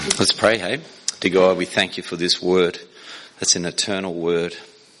Let's pray, hey? Dear God, we thank you for this word. That's an eternal word.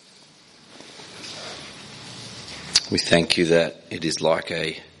 We thank you that it is like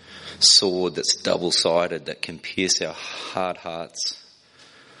a sword that's double-sided that can pierce our hard hearts.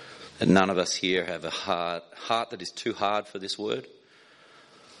 That none of us here have a heart that is too hard for this word.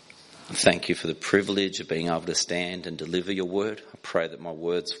 I thank you for the privilege of being able to stand and deliver your word. I pray that my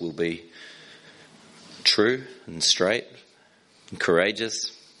words will be true and straight and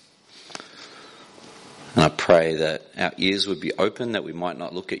courageous. And I pray that our ears would be open, that we might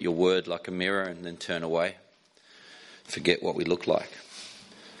not look at your word like a mirror and then turn away, forget what we look like.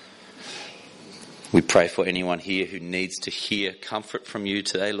 We pray for anyone here who needs to hear comfort from you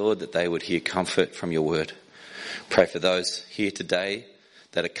today, Lord, that they would hear comfort from your word. Pray for those here today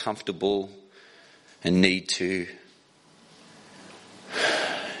that are comfortable and need to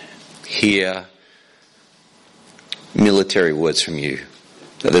hear military words from you,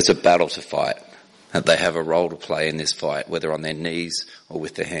 that there's a battle to fight, that they have a role to play in this fight, whether on their knees or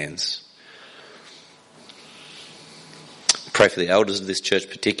with their hands. Pray for the elders of this church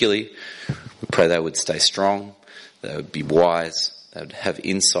particularly. We pray they would stay strong, they would be wise, they would have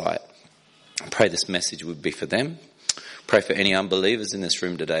insight. I pray this message would be for them. Pray for any unbelievers in this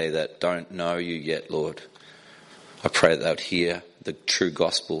room today that don't know you yet, Lord. I pray that they would hear the true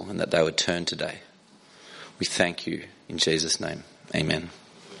gospel and that they would turn today. We thank you in Jesus' name. Amen.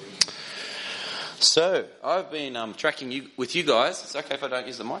 So, I've been tracking with you guys. It's okay if I don't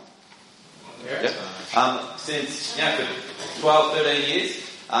use the mic? Yeah. Since for 12, 13 years.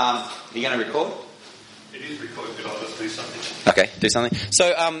 Are you going to record? It is recorded, but I'll just do something. Okay, do something. So,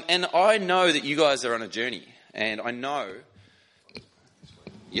 and I know that you guys are on a journey. And I know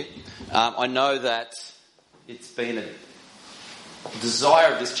that it's been a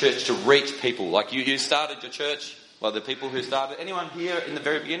desire of this church to reach people. Like you started your church, well, the people who started. Anyone here in the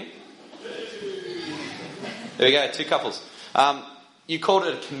very beginning? There we go, two couples. You called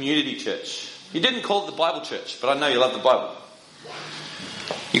it a community church. You didn't call it the Bible church, but I know you love the Bible.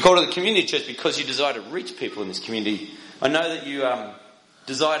 You called it the community church because you desire to reach people in this community. I know that you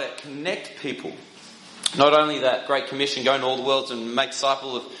desire to connect people. Not only that Great Commission, go into all the world and make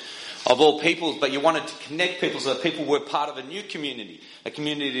disciples of all peoples, but you wanted to connect people so that people were part of a new community, a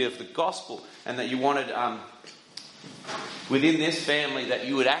community of the gospel, and that you wanted within this family that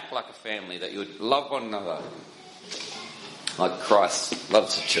you would act like a family, that you would love one another like Christ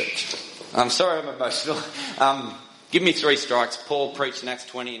loves the church. I'm sorry I'm emotional. Give me 3 strikes. Paul preached in Acts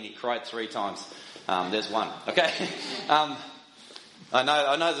 20 and he cried 3 times. There's one. Okay? I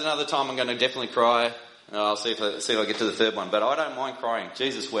know there's another time I'm going to definitely cry. I'll see if I get to the 3rd one. But I don't mind crying.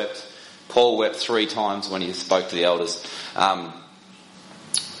 Jesus wept. Paul wept 3 times when he spoke to the elders. I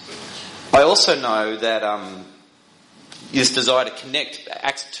also know that this desire to connect.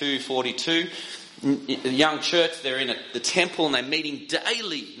 Acts 2:42. The young church, they're in the temple and they're meeting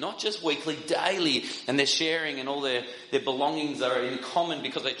daily, not just weekly, daily, and they're sharing and all their belongings are in common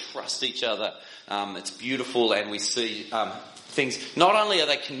because they trust each other. It's beautiful, and we see things. Not only are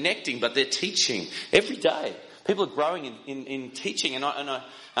they connecting, but they're teaching every day. People are growing in teaching, and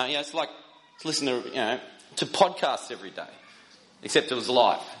it's like listen to podcasts every day, except it was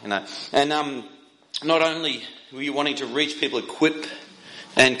live, And not only were you wanting to reach people, equip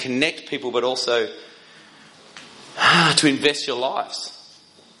and connect people, but also to invest your lives.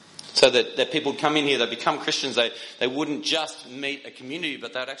 So that people come in here, they become Christians, they wouldn't just meet a community,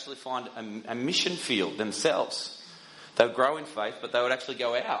 but they'd actually find a mission field themselves. They would grow in faith, but they would actually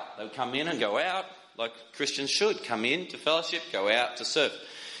go out. They would come in and go out like Christians should. Come in to fellowship, go out to serve.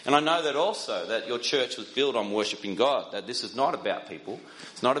 And I know that also that your church was built on worshipping God, that this is not about people.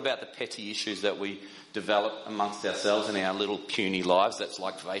 It's not about the petty issues that we develop amongst ourselves in our little puny lives that's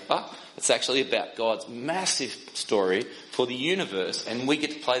like vapor. It's actually about God's massive story for the universe, and we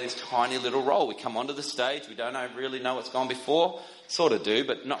get to play this tiny little role. We come onto the stage, we don't really know what's gone before, sort of do,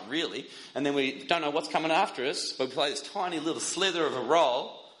 but not really, and then we don't know what's coming after us, but we play this tiny little slither of a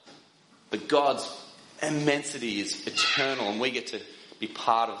role, but God's immensity is eternal, and we get to be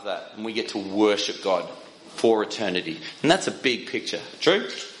part of that, and we get to worship God for eternity. And that's a big picture. True?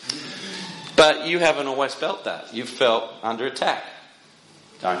 But you haven't always felt that. You've felt under attack.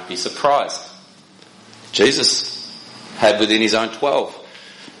 Don't be surprised. Jesus had within his own 12.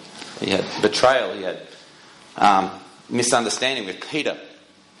 He had betrayal. He had misunderstanding with Peter.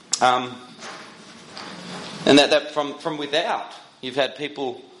 And that from without, you've had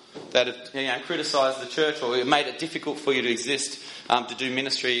people that have criticised the church or made it difficult for you to exist, to do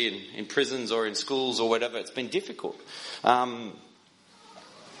ministry in prisons or in schools or whatever. It's been difficult.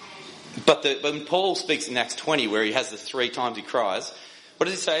 But when Paul speaks in Acts 20, where he has the 3 times he cries, What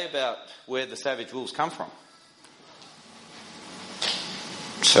does he say about where the savage wolves come from?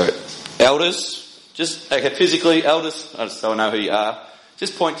 So, elders, physically, elders, I just don't know who you are.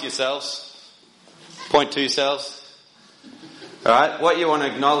 Just point to yourselves. Point to yourselves. Alright, what you want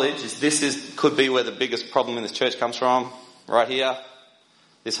to acknowledge is could be where the biggest problem in this church comes from. Right here.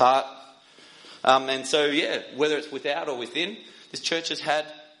 This heart. And so, whether it's without or within, this church has had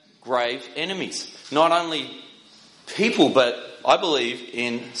grave enemies. Not only people, but I believe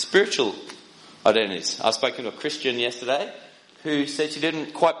in spiritual identities. I was speaking to a Christian yesterday who said she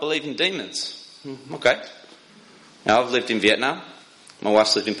didn't quite believe in demons. Okay. Now, I've lived in Vietnam. My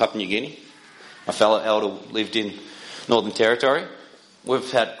wife's lived in Papua New Guinea. My fellow elder lived in Northern Territory.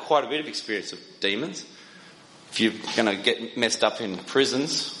 We've had quite a bit of experience of demons. If you're going to get messed up in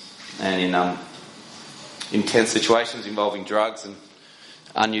prisons and in intense situations involving drugs and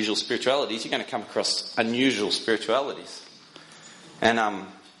unusual spiritualities, you're going to come across unusual spiritualities. And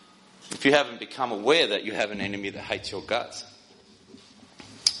if you haven't become aware that you have an enemy that hates your guts,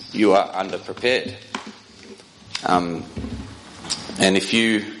 you are underprepared. And if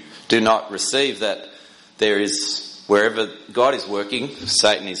you do not receive that there is, wherever God is working,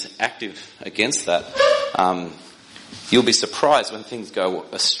 Satan is active against that, you'll be surprised when things go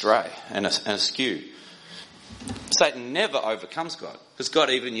astray and askew. Satan never overcomes God, because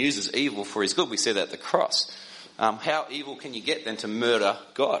God even uses evil for his good. We see that at the cross. How evil can you get then to murder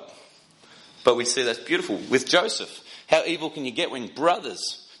God? But we see that's beautiful with Joseph. How evil can you get when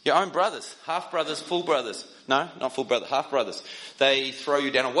brothers, your own brothers, half brothers, full brothers, no, not full brother, half brothers, they throw you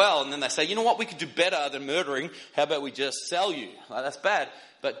down a well and then they say, you know what, we could do better than murdering. How about we just sell you? Like, that's bad.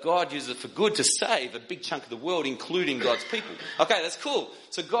 But God uses it for good to save a big chunk of the world, including God's people. Okay, that's cool.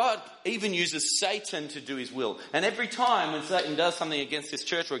 So God even uses Satan to do his will. And every time when Satan does something against this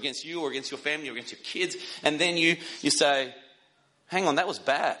church or against you or against your family or against your kids, and then you say, hang on, that was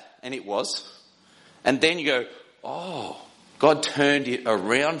bad. And it was. And then you go, oh, God turned it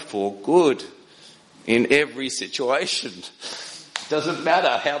around for good in every situation. Doesn't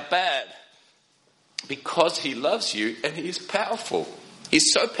matter how bad. Because he loves you and he is powerful.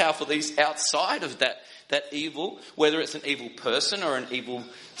 He's so powerful that he's outside of that evil, whether it's an evil person or an evil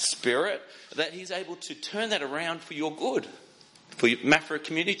spirit, that he's able to turn that around for your good. For Maffra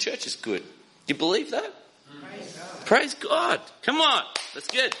Community Church's good. Do you believe that? Praise God. Praise God. Come on. That's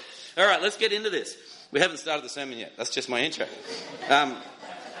good. All right, let's get into this. We haven't started the sermon yet. That's just my intro.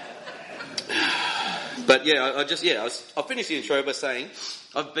 But I'll finish the intro by saying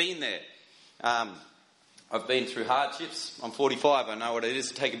I've been there. I've been through hardships. I'm 45. I know what it is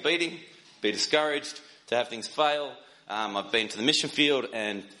to take a beating, be discouraged, to have things fail. I've been to the mission field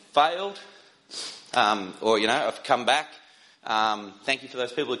and failed. I've come back. Thank you for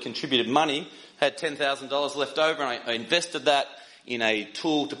those people who contributed money. Had $10,000 left over and I invested that in a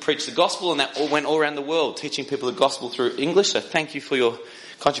tool to preach the gospel, and that all went all around the world, teaching people the gospel through English. So thank you for your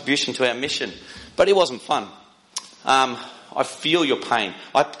contribution to our mission. But it wasn't fun. I feel your pain.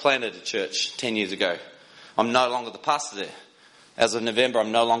 I planted a church 10 years ago. I'm no longer the pastor there. As of November,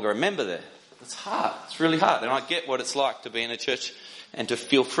 I'm no longer a member there. It's hard. It's really hard. And I get what it's like to be in a church and to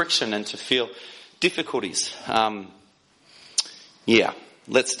feel friction and to feel difficulties.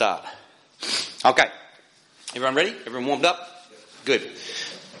 Let's start. Okay. Everyone ready? Everyone warmed up? Good.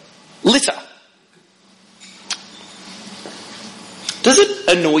 Litter. Does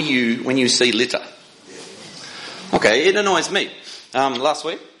it annoy you when you see litter? Okay, it annoys me. Last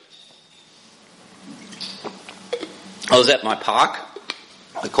week, I was at my park.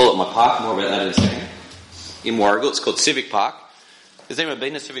 I call it my park, more about that in a second. In Warragul, it's called Civic Park. Has anyone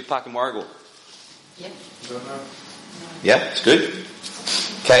been to Civic Park in Warragul? Yeah. Yeah, it's good.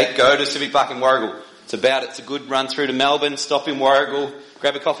 Okay, go to Civic Park in Warragul. It's a good run through to Melbourne, stop in Warragul,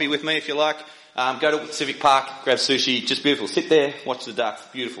 grab a coffee with me if you like. Go to Civic Park, grab sushi, just beautiful. Sit there, watch the ducks,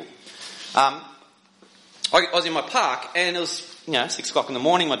 beautiful. I was in my park and it was, 6 o'clock in the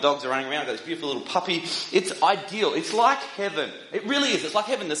morning, my dogs are running around, I've got this beautiful little puppy. It's ideal. It's like heaven. It really is. It's like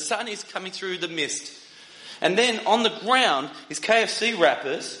heaven. The sun is coming through the mist. And then on the ground is KFC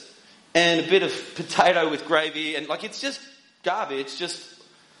wrappers and a bit of potato with gravy and it's just garbage. Just,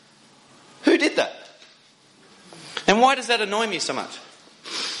 who did that? And why does that annoy me so much?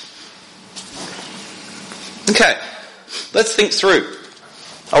 Okay, let's think through.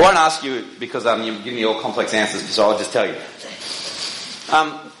 I won't ask you because you give me all complex answers, so I'll just tell you.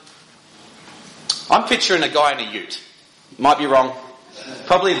 I'm picturing a guy in a ute. Might be wrong.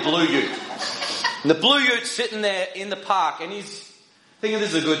 Probably a blue ute. And the blue ute's sitting there in the park and he's thinking,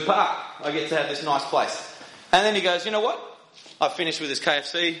 this is a good park. I get to have this nice place. And then he goes, you know what? I've finished with this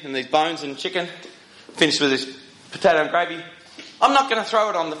KFC and these bones and chicken. Finished with this potato and gravy. I'm not going to throw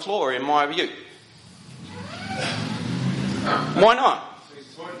it on the floor in my ute. Why not?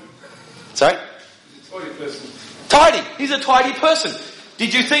 Sorry? He's a tidy person. Tidy. He's a tidy person.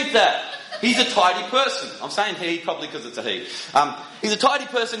 Did you think that? He's a tidy person. I'm saying he probably because it's a he. He's a tidy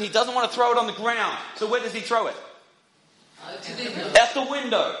person. He doesn't want to throw it on the ground. So where does he throw it? Out the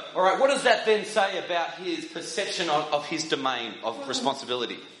window. All right. What does that then say about his perception of his domain of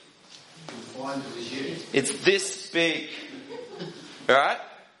responsibility? It's this big. All right.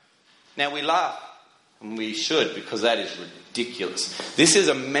 Now we laugh, and we should, because that is ridiculous. This is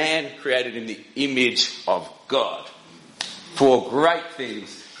a man created in the image of God for great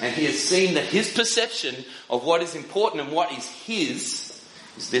things. And he has seen that his perception of what is important and what is his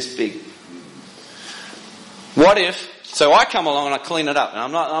is this big. What if, so I come along and I clean it up. And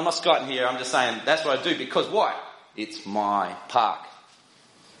I'm not Scotting here, I'm just saying that's what I do. Because why? It's my park.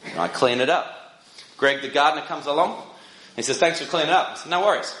 And I clean it up. Greg the gardener comes along. He says, thanks for cleaning it up. I said, no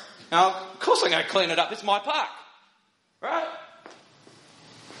worries. Now, of course I'm going to clean it up. It's my park. Right?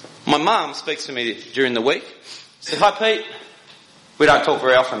 My mum speaks to me during the week. She said, hi Pete. We don't talk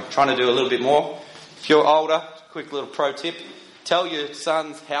very often, trying to do a little bit more. If you're older, quick little pro tip, tell your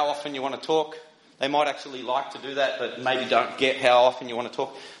sons how often you want to talk. They might actually like to do that, but maybe don't get how often you want to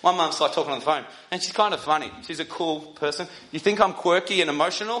talk. My mum's like talking on the phone, and she's kind of funny. She's a cool person. You think I'm quirky and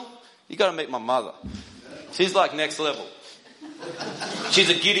emotional? You got to meet my mother. She's like next level. She's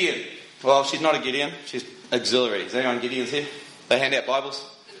a Gideon. Well, she's not a Gideon. She's auxiliary. Is anyone Gideons here? They hand out Bibles?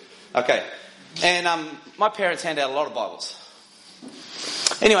 Okay. And my parents hand out a lot of Bibles.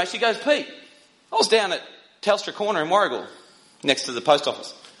 Anyway, she goes, Pete, I was down at Telstra Corner in Warragul, next to the post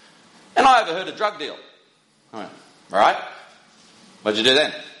office, and I overheard a drug deal. I went, right? What'd you do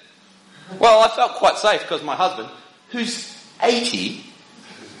then? Well, I felt quite safe because my husband, who's 80,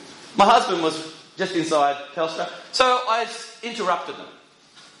 my husband was just inside Telstra, so I interrupted them.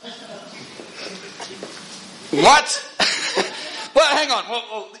 What? Well, hang on.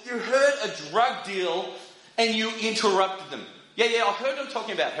 Well, you heard a drug deal and you interrupted them. Yeah, I heard them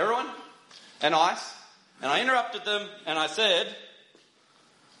talking about heroin and ice, and I interrupted them and I said,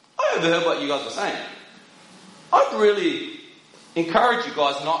 I overheard what you guys were saying. I'd really encourage you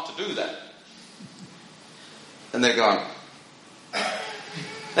guys not to do that. And they're going.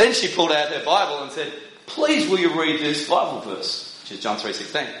 Then she pulled out her Bible and said, please will you read this Bible verse, which is John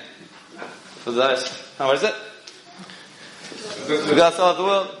 3:16. For those, what is it? For God so loved the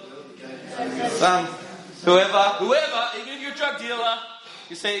world. Whoever, even if you're a drug dealer,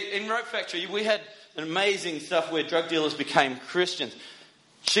 you see, in Rope Factory, we had amazing stuff where drug dealers became Christians.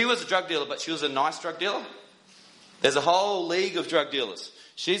 She was a drug dealer, but she was a nice drug dealer. There's a whole league of drug dealers.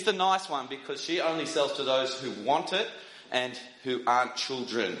 She's the nice one because she only sells to those who want it and who aren't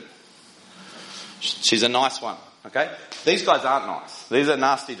children. She's a nice one, okay? These guys aren't nice. These are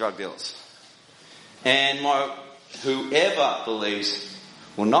nasty drug dealers. And whoever believes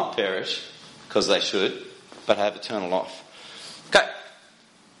will not perish, because they should, but have eternal life. Okay.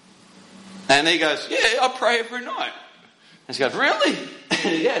 And he goes, yeah, I pray every night. And she goes, really?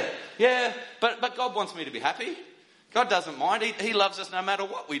 yeah. But God wants me to be happy. God doesn't mind. He loves us no matter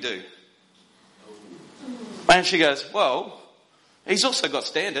what we do. And she goes, well, he's also got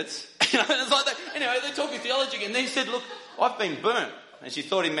standards. It's like that. Anyway, they're talking theology, and then he said, look, I've been burnt. And she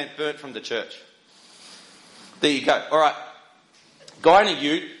thought he meant burnt from the church. There you go. All right. Guy in a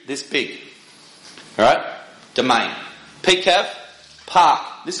ute, this big. All right? Domain. PCAV, park.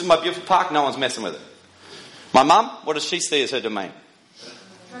 This is my beautiful park. No one's messing with it. My mum, what does she see as her domain?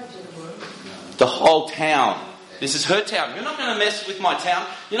 The whole town. This is her town. You're not going to mess with my town.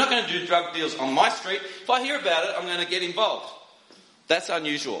 You're not going to do drug deals on my street. If I hear about it, I'm going to get involved. That's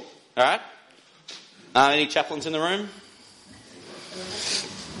unusual. All right? Any chaplains in the room?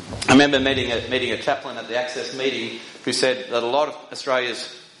 I remember meeting a chaplain at the Access meeting who said that a lot of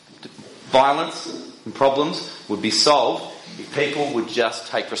Australia's violence and problems would be solved if people would just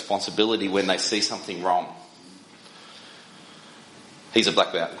take responsibility when they see something wrong. He's a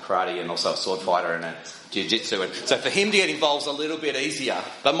black belt in karate and also a sword fighter and a jiu-jitsu. And so for him to get involved is a little bit easier.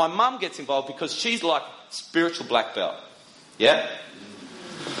 But my mum gets involved because she's like spiritual black belt. Yeah?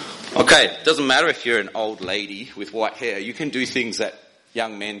 Okay, doesn't matter if you're an old lady with white hair. You can do things that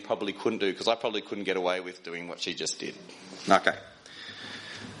young men probably couldn't do, because I probably couldn't get away with doing what she just did. Okay.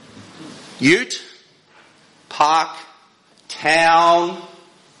 Ute, park, town,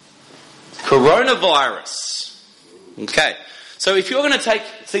 coronavirus. Okay. So if you're going to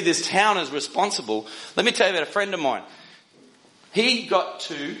see this town as responsible, let me tell you about a friend of mine. He got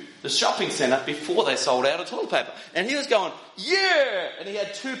to the shopping centre before they sold out of toilet paper. And he was going, yeah! And he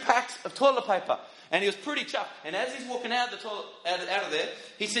had 2 packs of toilet paper. And he was pretty chuffed. And as he's walking out of the toilet, out of there,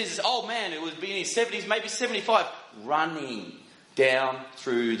 he sees this old man who was in his 70s, maybe 75, running down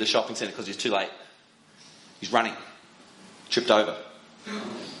through the shopping centre because he's too late. He's running. Tripped over.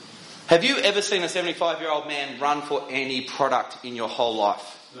 Have you ever seen a 75-year-old man run for any product in your whole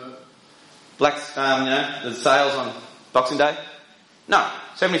life? No. The sales on Boxing Day? No.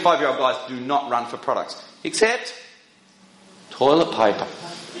 75-year-old guys do not run for products. Except toilet paper.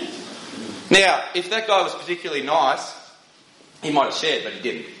 Now, if that guy was particularly nice, he might have shared, but he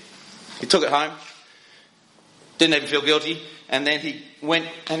didn't. He took it home, didn't even feel guilty, and then he went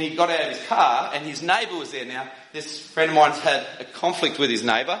and he got out of his car, and his neighbour was there. Now, this friend of mine's had a conflict with his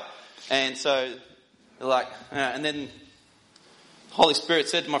neighbour, and so, and then the Holy Spirit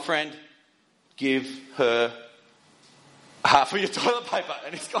said to my friend, give her half of your toilet paper.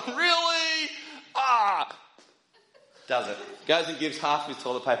 And he's gone, really? Does it. Goes and gives half of his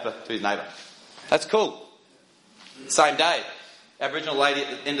toilet paper to his neighbour. That's cool. Same day, Aboriginal lady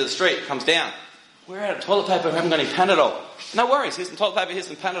at the end of the street comes down. We're out of toilet paper, we haven't got any Panadol. No worries, here's some toilet paper, here's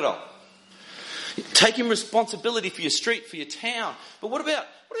some Panadol. Taking responsibility for your street, for your town. But what about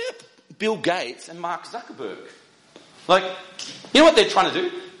Bill Gates and Mark Zuckerberg? You know what they're trying to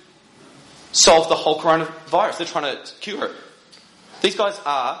do? Solve the whole coronavirus. They're trying to cure it. These guys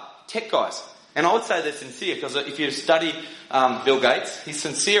are tech guys. And I would say they're sincere, because if you study Bill Gates, he's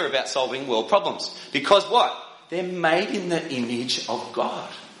sincere about solving world problems. Because what? They're made in the image of God.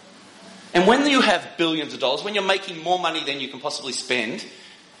 And when you have billions of dollars, when you're making more money than you can possibly spend,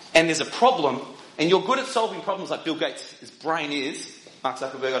 and there's a problem, and you're good at solving problems like Bill Gates' brain is, Mark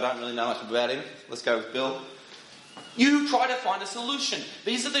Zuckerberg, I don't really know much about him. Let's go with Bill. You try to find a solution.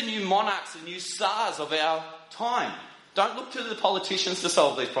 These are the new monarchs, the new stars of our time. Don't look to the politicians to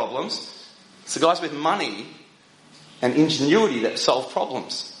solve these problems. It's the guys with money and ingenuity that solve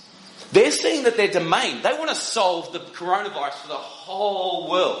problems. They're seeing that their domain, they want to solve the coronavirus for the whole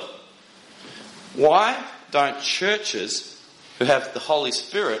world. Why don't churches who have the Holy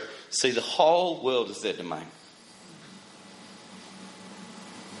Spirit see the whole world as their domain?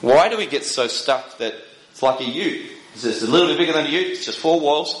 Why do we get so stuck that it's like a ute? It's just a little bit bigger than a ute, it's just 4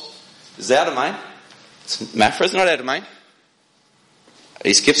 walls. It's our domain. Maffra's not our domain.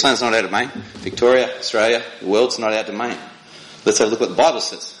 East Gippsland's not our domain. Victoria, Australia, the world's not our domain. Let's have a look what the Bible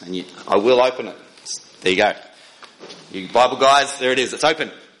says. And I will open it. There you go. You Bible guys, there it is. It's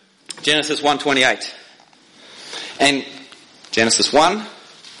open. Genesis 1:28. And Genesis 1,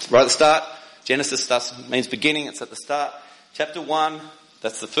 right at the start. Genesis means beginning. It's at the start. Chapter 1,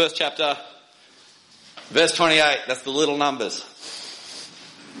 that's the first chapter. Verse 28, that's the little numbers.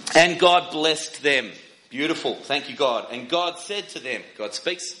 And God blessed them. Beautiful. Thank you, God. And God said to them, God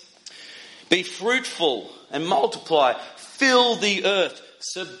speaks, be fruitful and multiply. Fill the earth.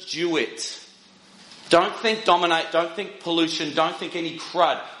 Subdue it. Don't think dominate. Don't think pollution. Don't think any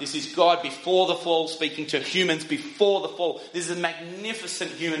crud. This is God before the fall speaking to humans before the fall. This is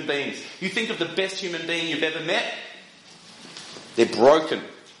magnificent human beings. You think of the best human being you've ever met? They're broken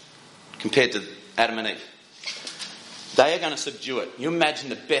compared to Adam and Eve. They are going to subdue it. You imagine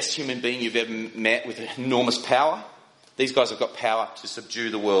the best human being you've ever met with enormous power? These guys have got power to subdue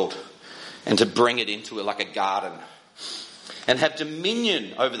the world and to bring it into it like a garden. And have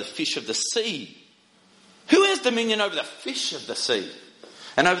dominion over the fish of the sea. Who has dominion over the fish of the sea?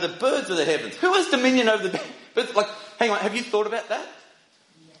 And over the birds of the heavens? Who has dominion over the... But hang on, have you thought about that?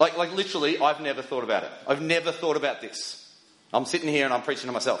 Like literally, I've never thought about it. I've never thought about this. I'm sitting here and I'm preaching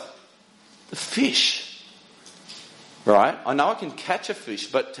to myself. The fish. Right? I know I can catch a fish,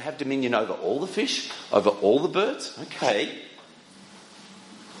 but to have dominion over all the fish, over all the birds, okay.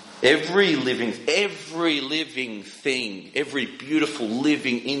 Every living thing, every beautiful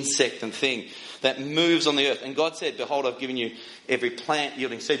living insect and thing that moves on the earth. And God said, behold, I've given you every plant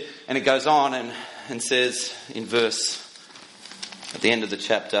yielding seed. And it goes on and says in at the end of the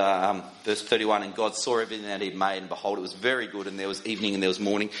chapter, verse 31, and God saw everything that He'd made, and behold, it was very good, and there was evening and there was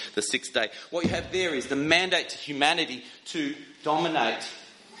morning, the 6th day. What you have there is the mandate to humanity to dominate,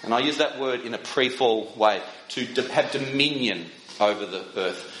 and I use that word in a pre-fall way, to have dominion over the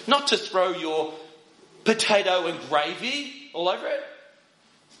earth. Not to throw your potato and gravy all over it.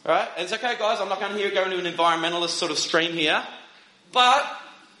 Right? And it's okay, guys, I'm not going to go into an environmentalist sort of stream here. But,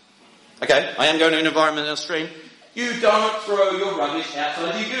 okay, I am going to an environmental stream. You don't throw your rubbish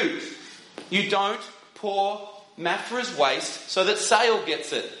outside your ute. You don't pour Maffra's waste so that Sale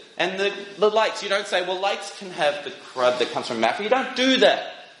gets it. And the lakes, you don't say, well, lakes can have the crud that comes from Maffra. You don't do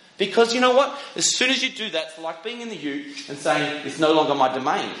that. Because you know what? As soon as you do that, it's like being in the ute and saying, it's no longer my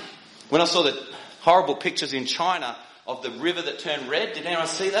domain. When I saw the horrible pictures in China of the river that turned red, did anyone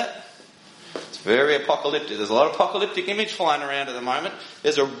see that? It's very apocalyptic. There's a lot of apocalyptic image flying around at the moment.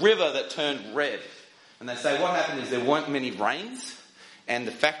 There's a river that turned red. And they say what happened is there weren't many rains, and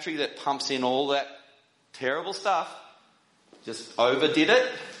the factory that pumps in all that terrible stuff just overdid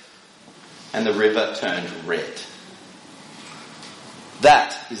it, and the river turned red.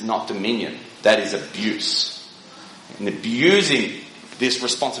 That is not dominion. That is abuse. And abusing this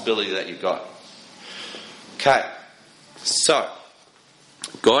responsibility that you've got. Okay. So,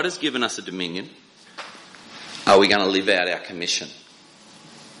 God has given us a dominion. Are we going to live out our commission?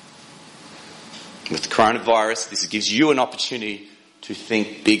 With the coronavirus, this gives you an opportunity to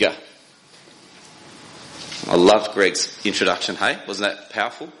think bigger. I loved Greg's introduction, hey? Wasn't that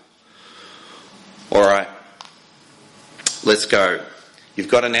powerful? Alright. Let's go. You've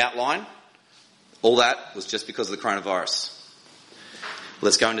got an outline. All that was just because of the coronavirus.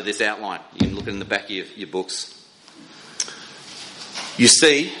 Let's go into this outline. You can look in the back of your books. You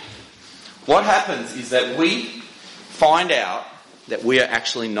see, what happens is that we find out that we are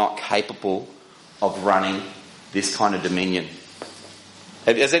actually not capable of running this kind of dominion.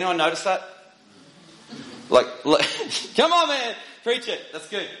 Has anyone noticed that? Like come on, man, preach it. That's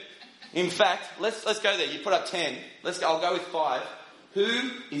good. In fact, let's go there. You put up 10. I'll go with 5. Who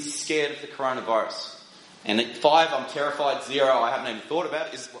is scared of the coronavirus? And at 5, I'm terrified. 0, I haven't even thought about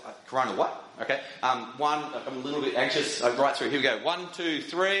it. Is corona what? Okay. 1, I'm a little bit anxious. Right through. Here we go. 1, 2,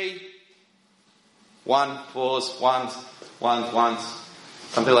 3. 1, pause. Ones.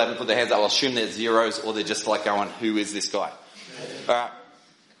 Some people haven't put their hands up. I'll assume they're zeros, or they're just like going, who is this guy?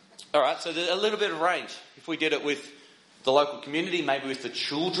 Alright, so there's a little bit of range. If we did it with the local community, maybe with the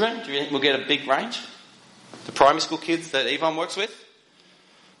children, do you think we'll get a big range? The primary school kids that Yvonne works with?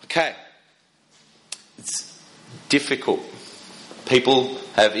 Okay. It's difficult. People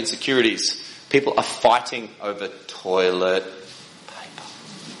have insecurities. People are fighting over toilet paper.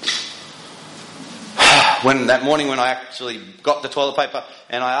 That morning when I actually got the toilet paper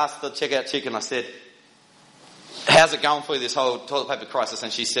and I asked the checkout chick and I said, how's it going for you, this whole toilet paper crisis?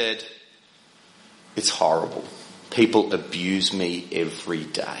 And she said, it's horrible. People abuse me every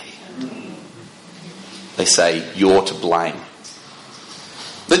day. They say, you're to blame.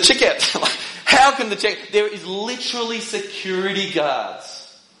 The checkout, how can the check? There is literally security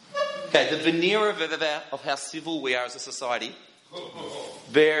guards. Okay, the veneer of how civil we are as a society,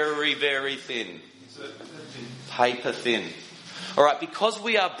 very, very thin. Paper thin. Alright, because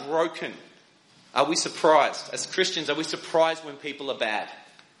we are broken, are we surprised? As Christians, are we surprised when people are bad?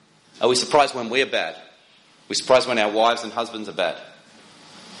 Are we surprised when we're bad? Are we surprised when our wives and husbands are bad?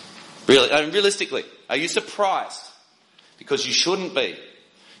 Realistically, are you surprised? Because you shouldn't be.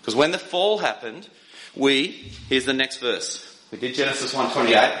 Because when the fall happened, here's the next verse. We did Genesis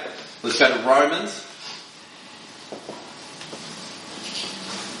 1:28. Let's go to Romans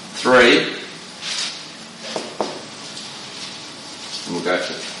 3. And we'll go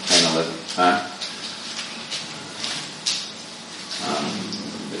to 10 and 11.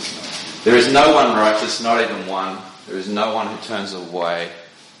 There is no one righteous, not even one. There is no one who turns away.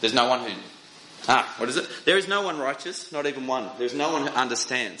 There's no one who... what is it? There is no one righteous, not even one. There's no one who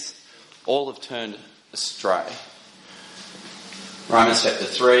understands. All have turned astray. Romans chapter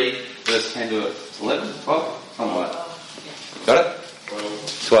 3, verse 10 to 11, 12, something like that. Got it?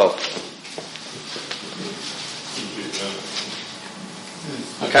 12.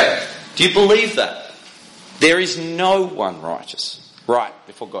 Okay. Do you believe that? There is no one righteous, right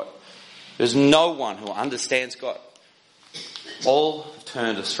before God. There's no one who understands God. All have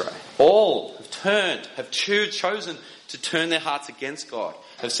turned astray. All have chosen to turn their hearts against God.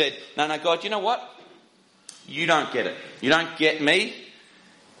 Have said, no, God, you know what? You don't get it. You don't get me.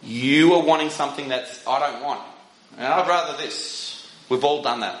 You are wanting something that I don't want. And I'd rather this. We've all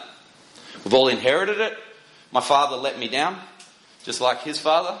done that. We've all inherited it. My father let me down, just like his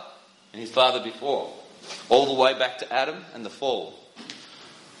father and his father before. All the way back to Adam and the fall.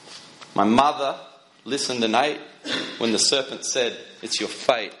 My mother listened and ate when the serpent said, it's your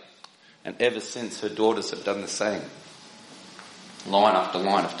fate. And ever since, her daughters have done the same. Line after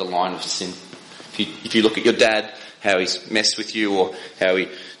line after line of sin. If you look at your dad, how he's messed with you or how he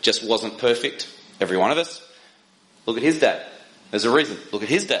just wasn't perfect, every one of us, look at his dad. There's a reason. Look at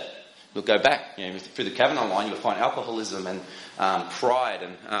his dad. We'll go back. Through the Kavanaugh line, you'll find alcoholism and pride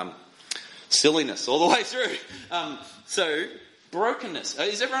and silliness all the way through. So, brokenness.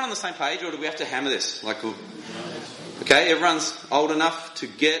 Is everyone on the same page, or do we have to hammer this? Okay, everyone's old enough to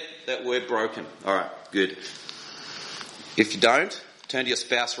get that we're broken. All right, good. If you don't, turn to your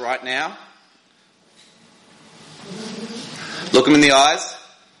spouse right now. Look them in the eyes.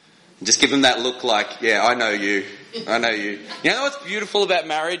 And just give them that look like, yeah, I know you. I know you. You know what's beautiful about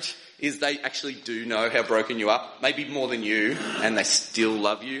marriage? is they actually do know how broken you are, maybe more than you, and they still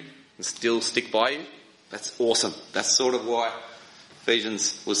love you and still stick by you. That's awesome. That's sort of why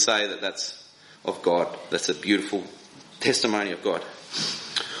Ephesians will say that that's of God. That's a beautiful testimony of God.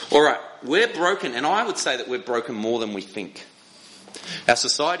 All right, we're broken, and I would say that we're broken more than we think. Our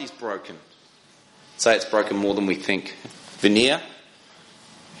society's broken. Say it's broken more than we think. Veneer,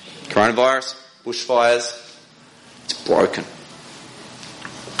 coronavirus, bushfires, it's broken.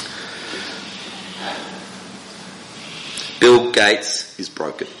 Bill Gates is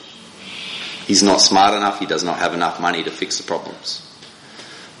broken. He's not smart enough, he does not have enough money to fix the problems.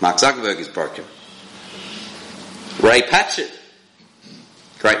 Mark Zuckerberg is broken. Ray Patchett,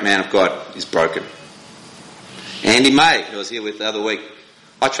 great man of God, is broken. Andy May, who I was here with the other week,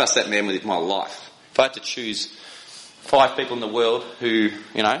 I trust that man with my life. If I had to choose 5 people in the world who,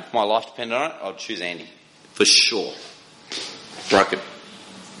 my life depended on it, I'd choose Andy. For sure. Broken.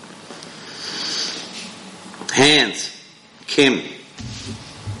 Hans, Kim,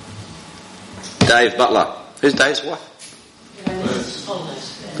 Dave Butler. Who's Dave's wife?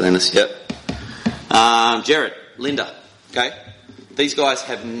 Glennis, yep. Jared, Linda, okay? These guys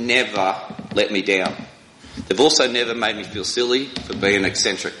have never let me down. They've also never made me feel silly for being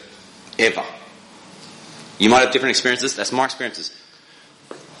eccentric. Ever. You might have different experiences. That's my experiences.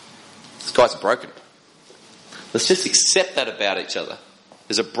 These guys are broken. Let's just accept that about each other.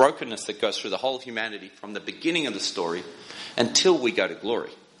 There's a brokenness that goes through the whole of humanity from the beginning of the story until we go to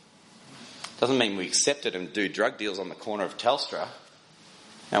glory. Doesn't mean we accept it and do drug deals on the corner of Telstra.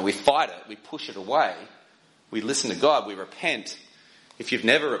 Now we fight it, we push it away, we listen to God, we repent. If you've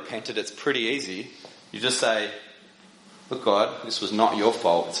never repented, it's pretty easy. You just say, look God, this was not your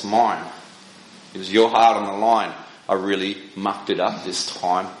fault, it's mine. It was your heart on the line. I really mucked it up this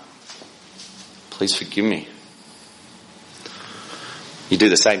time. Please forgive me. You do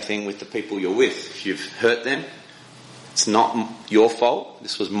the same thing with the people you're with. If you've hurt them, it's not your fault,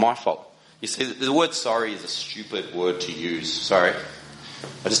 this was my fault. You see, the word sorry is a stupid word to use. Sorry.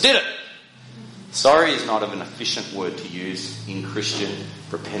 I just did it. Sorry is not an efficient word to use in Christian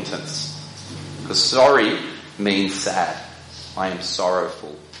repentance. Because sorry means sad. I am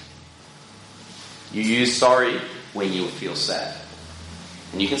sorrowful. You use sorry when you feel sad.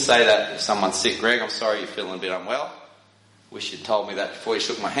 And you can say that if someone's sick. Greg, I'm sorry you're feeling a bit unwell. Wish you'd told me that before you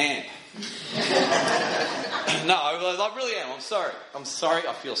shook my hand. No, I really am. I'm sorry. I'm sorry.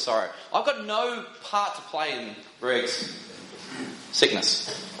 I feel sorry. I've got no part to play in Greg's sickness.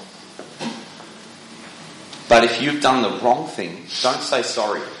 But if you've done the wrong thing, don't say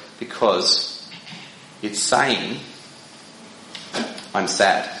sorry, because it's saying, I'm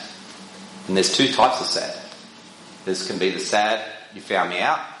sad. And there's 2 types of sad. This can be the sad, you found me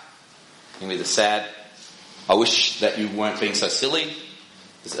out. It can be the sad, I wish that you weren't being so silly.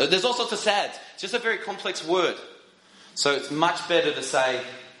 There's all sorts of sads. It's just a very complex word. So it's much better to say,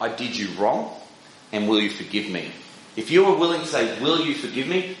 I did you wrong, and will you forgive me? If you are willing to say, will you forgive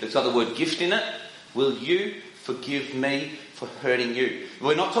me? It's got the word gift in it. Will you forgive me for hurting you?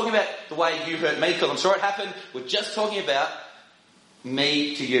 We're not talking about the way you hurt me, because I'm sure it happened. We're just talking about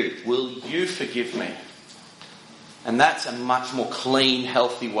me to you. Will you forgive me? And that's a much more clean,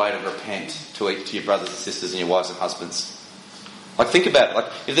 healthy way to repent to your brothers and sisters and your wives and husbands. Like, think about it. Like,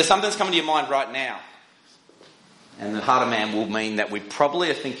 if there's something that's coming to your mind right now, and the heart of man will mean that we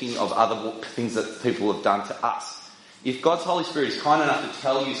probably are thinking of other things that people have done to us. If God's Holy Spirit is kind enough to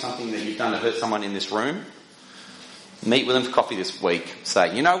tell you something that you've done to hurt someone in this room, meet with them for coffee this week.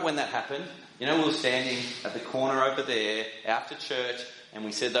 Say, you know when that happened? You know we were standing at the corner over there after church and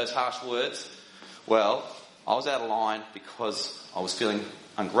we said those harsh words? Well, I was out of line because I was feeling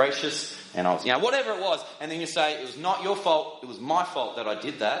ungracious and I was, whatever it was. And then you say, it was not your fault, it was my fault that I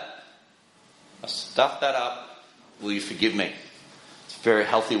did that. I stuffed that up. Will you forgive me? It's a very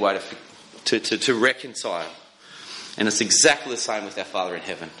healthy way to reconcile. And it's exactly the same with our Father in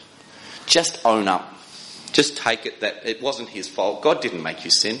heaven. Just own up. Just take it that it wasn't his fault. God didn't make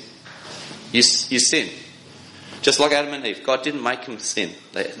you sin. You sin. Just like Adam and Eve. God didn't make them sin.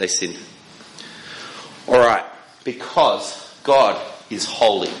 They sinned. Alright. Because God is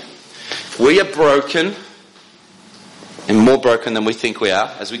holy. We are broken, and more broken than we think we are.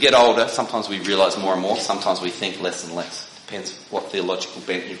 As we get older, sometimes we realise more and more. Sometimes we think less and less. Depends what theological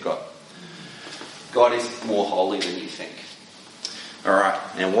bent you've got. God is more holy than you think. Alright,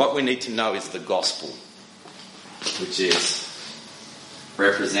 and what we need to know is the gospel, which is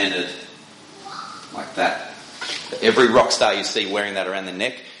represented like that. Every rock star you see wearing that around their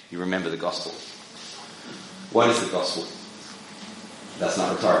neck, you remember the gospel. What is the gospel? That's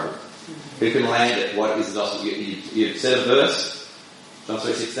not rhetorical. Who can land it? What is the gospel? You've said a verse. John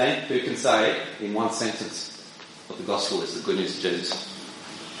 3:16. Who can say in one sentence what the gospel is, the good news of Jesus?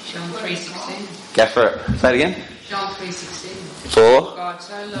 John 3:16. Go for it. Say it again. John 3:16. For God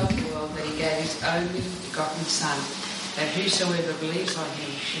so loved the world that he gave his only begotten Son, that whosoever believes on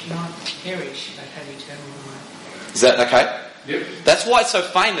him should not perish but have eternal life. Is that okay? Yep. That's why it's so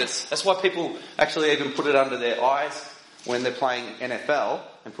famous. That's why people actually even put it under their eyes when they're playing NFL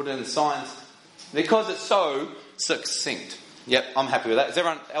and put it in the signs. Because it's so succinct. Yep, I'm happy with that. Is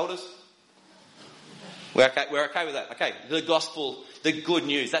everyone, elders? We're okay with that. Okay, the gospel, the good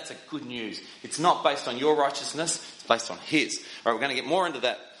news, that's a good news. It's not based on your righteousness, it's based on his. All right, we're going to get more into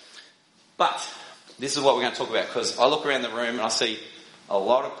that. But this is what we're going to talk about, because I look around the room and I see a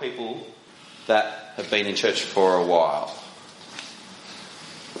lot of people that have been in church for a while.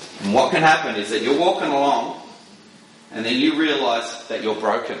 And what can happen is that you're walking along and then you realise that you're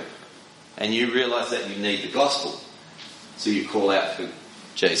broken. And you realise that you need the gospel. So you call out for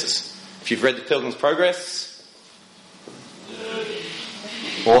Jesus. If you've read the Pilgrim's Progress,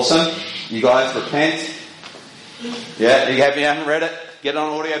 awesome. You guys repent. Yeah, if you haven't read it, get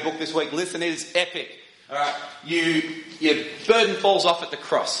on an audio book this week. Listen, it is epic. Alright, your burden falls off at the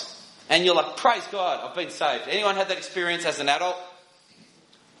cross. And you're like, praise God, I've been saved. Anyone had that experience as an adult?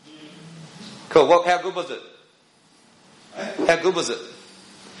 Cool, how good was it? How good was it?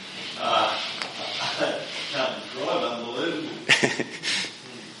 Unbelievable.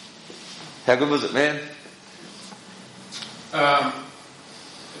 How good was it, man?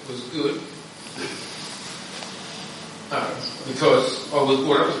 It was good. Because I was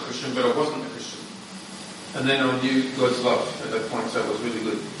brought up as a Christian, but I wasn't a Christian. And then I knew God's love at that point, so it was really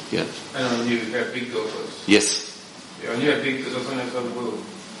good. Yeah. And I knew how big God was. Yes. Yeah, I knew how big, because I was on the other side of the world.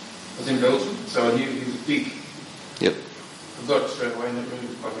 I was in Belgium, so I knew he was big. Yep. I got straight away in that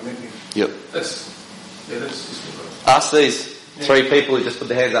room, like I met him. Yep. That's just what God. Ask these 3 people who just put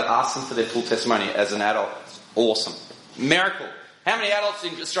their hands up, ask them for their full testimony as an adult. Awesome. Miracle. How many adults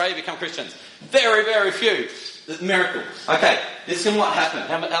in Australia become Christians? Very, very few. Miracle. Okay, this is what happened.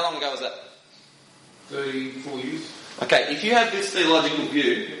 How long ago was that? 34 years. Okay, if you have this theological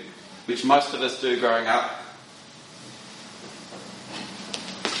view, which most of us do growing up,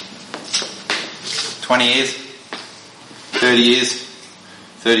 20 years, 30 years,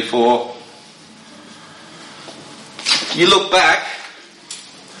 34, you look back,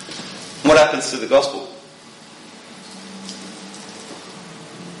 what happens to the gospel?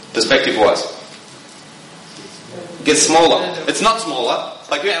 Perspective-wise. It gets smaller. It's not smaller.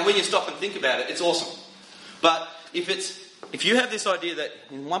 Like when you stop and think about it, it's awesome. But if you have this idea that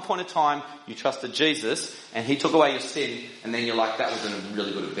in one point in time you trusted Jesus and he took away your sin, and then you're like, that was a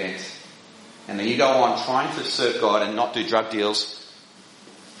really good event. And then you go on trying to serve God and not do drug deals,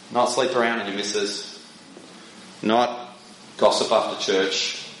 not sleep around with your missus, not gossip after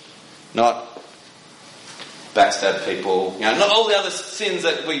church, not backstab people, not all the other sins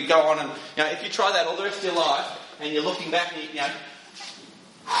that we go on, and if you try that all the rest of your life and you're looking back and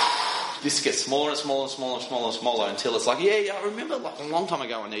this gets smaller and smaller and smaller and smaller and smaller until it's like, I remember like a long time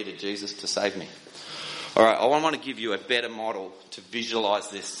ago I needed Jesus to save me. Alright, I want to give you a better model to visualise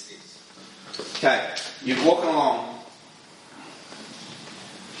this. Okay, you're walking along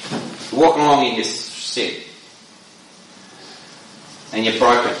in your sin. And you're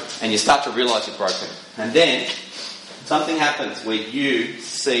broken. And you start to realise you're broken. And then something happens where you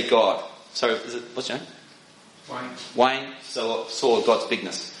see God. So, what's your name? Wayne saw God's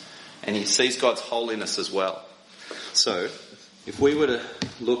bigness. And he sees God's holiness as well. So, if we were to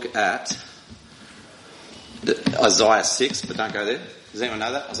look at Isaiah 6, but don't go there. Does anyone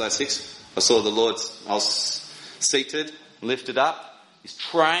know that? Isaiah 6? I saw the Lord, I was seated, lifted up. His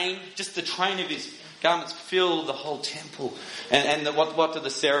train, just the train of his garments filled the whole temple. And what do the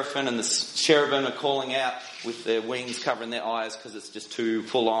seraphim and the cherubim are calling out with their wings covering their eyes because it's just too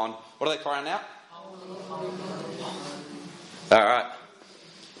full on? What are they crying out? Alright.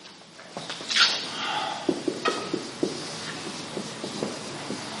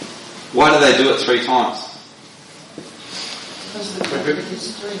 Why do they do it 3 times? Because the Bible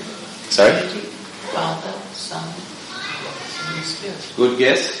is 3. Sorry? Father, Son, and Spirit. Good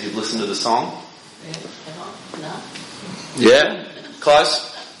guess. You've listened to the song. No. Yeah,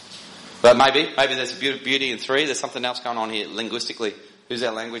 close. But maybe there's beauty in 3. There's something else going on here linguistically. Who's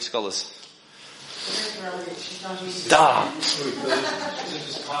our language scholars? Duh.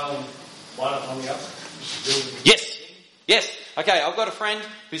 Yes. Okay, I've got a friend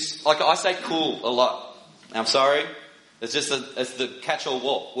who's like, I say cool a lot. I'm sorry. It's just it's the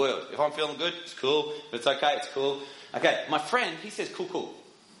catch-all word. If I'm feeling good, it's cool. If it's okay, it's cool. Okay, my friend, he says cool. Cool.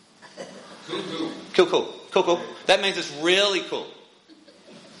 That means it's really cool.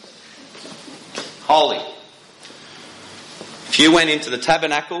 Holy. If you went into the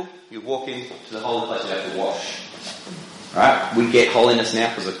tabernacle, you walk into the holy place, you have to wash. Right? We get holiness now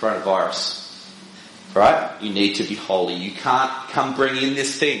because of coronavirus. Right? You need to be holy. You can't come bring in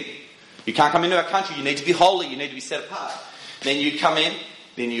this thing. You can't come into our country. You need to be holy. You need to be set apart. Then you come in,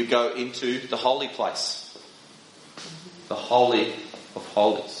 then you go into the holy place. The Holy of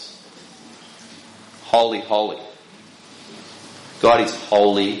Holies. Holy, holy. God is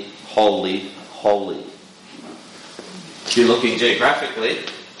holy, holy, holy. If you're looking geographically,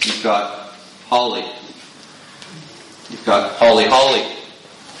 you've got holy. You've got holy, holy.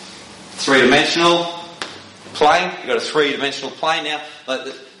 Three-dimensional plane. You've got a three-dimensional plane now.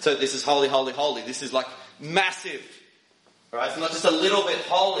 So this is holy, holy, holy. This is like massive. Right? It's not just a little bit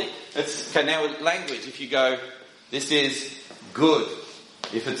holy. It's okay now with language. If you go, this is good.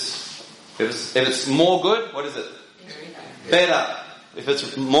 If it's more good, what is it? Better. If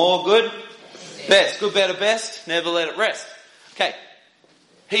it's more good, best. Good, better, best. Never let it rest. Okay.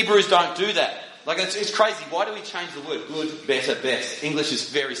 Hebrews don't do that. Like it's crazy. Why do we change the word good, better, best? English is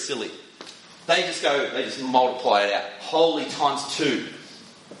very silly. They just multiply it out. Holy times 2.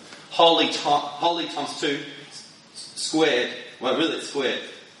 Holy times 2 squared. Well, really it's squared.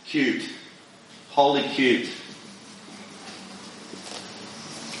 Cubed. Holy cubed.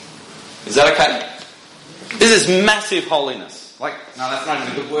 Is that okay? This is massive holiness. Like, no, that's not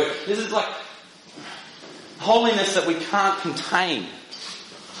even a good word. This is like holiness that we can't contain.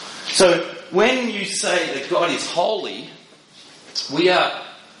 So, when you say that God is holy, we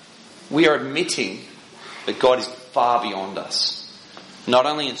are admitting that God is far beyond us. Not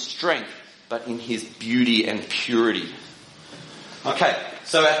only in strength, but in His beauty and purity. Okay,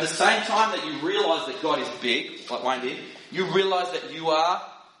 so at the same time that you realise that God is big, like Wayne did, you realise that you are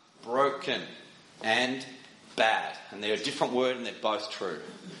broken and bad. And they're a different word and they're both true.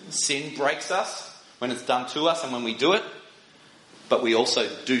 Sin breaks us when it's done to us and when we do it, but we also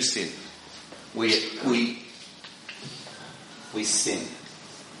do sin. We sin.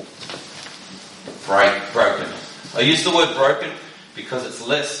 Broken. I use the word broken because it's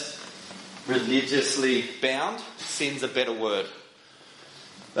less religiously bound. Sin's a better word.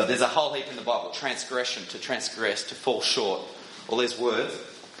 But there's a whole heap in the Bible. Transgression, to transgress, to fall short. All these words.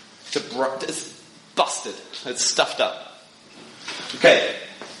 It's busted. It's stuffed up. Okay.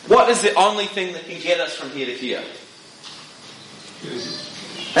 What is the only thing that can get us from here to here?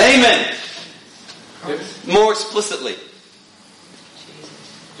 Jesus. Amen. Yes. More explicitly.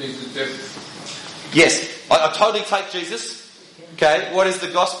 Jesus. Yes. I totally take Jesus. Okay. What is the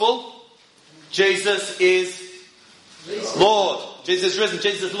gospel? Jesus is Lord. Jesus is risen.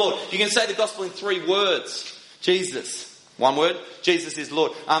 Jesus is Lord. You can say the gospel in 3 words. Jesus. 1 word. Jesus is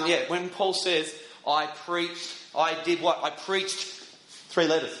Lord. When Paul says, I did what? I preached 3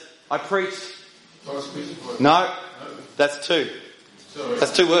 letters. I preached. No. That's 2.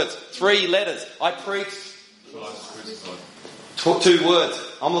 That's 2 words. 3 letters. I preached. 2 words.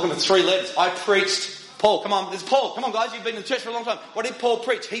 I'm looking for 3 letters. I preached. Paul, come on. This is Paul. Come on, guys. You've been in the church for a long time. What did Paul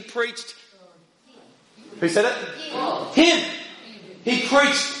preach? He preached. Who said it? Him. He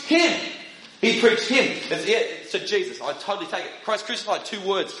preached Him. He preached Him. So Jesus, I totally take it. Christ crucified, 2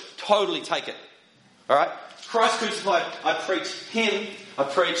 words. Totally take it. Alright? Christ crucified, I preached Him. I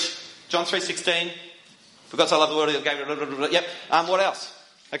preached John 3:16. For God so loved the world, He gave it. Yep. What else?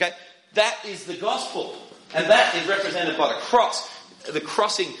 Okay? That is the gospel. And that is represented by the cross. The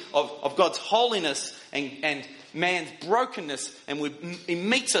crossing of God's holiness and man's brokenness. And He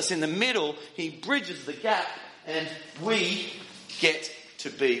meets us in the middle. He bridges the gap. And we get to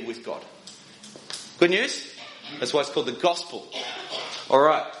be with God. Good news? That's why it's called the gospel.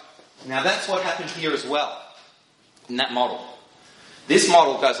 Alright. Now that's what happened here as well. In that model. This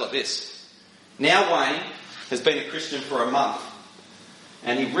model goes like this. Now Wayne has been a Christian for a month.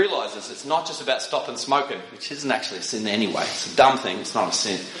 And he realises it's not just about stopping smoking, which isn't actually a sin anyway. It's a dumb thing. It's not a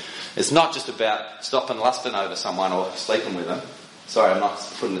sin. It's not just about stopping lusting over someone or sleeping with them. Sorry, I'm not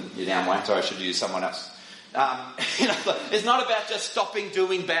putting you down, Wayne. Sorry, I should use someone else. It's not about just stopping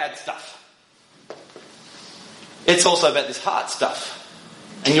doing bad stuff. It's also about this heart stuff.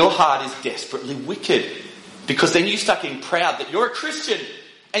 And your heart is desperately wicked. Because then you start getting proud that you're a Christian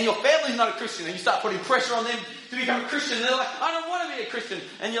and your family's not a Christian, and you start putting pressure on them to become a Christian, and they're like, I don't want to be a Christian.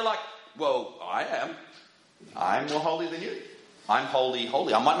 And you're like, well, I am. I'm more holy than you. I'm holy,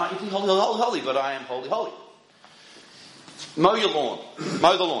 holy. I might not be holy, holy, holy, but I am holy, holy. Mow your lawn.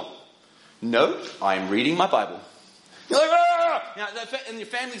 Mow the lawn. No, I am reading my Bible. You're like, ah! And your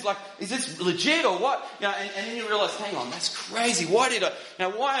family's like, is this legit or what? And then you realise, hang on, that's crazy. Why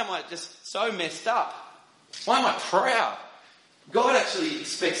am I just so messed up? Why am I proud? God actually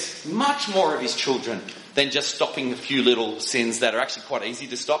expects much more of his children than just stopping a few little sins that are actually quite easy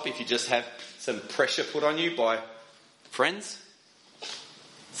to stop if you just have some pressure put on you by friends.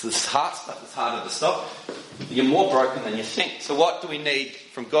 So this heart stuff is harder to stop. You're more broken than you think. So what do we need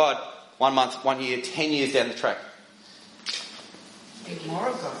from God 1 month, 1 year, 10 years down the track? Need more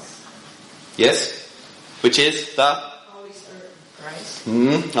of God. Yes? Which is the? Holy Spirit. Grace.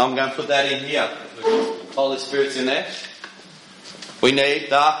 I'm going to put that in here. Holy Spirit's in there. We need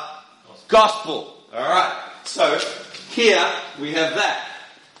the gospel. Alright. So, here we have that.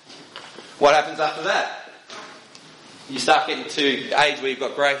 What happens after that? You start getting to the age where you've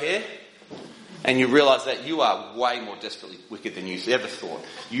got grey hair and you realise that you are way more desperately wicked than you ever thought.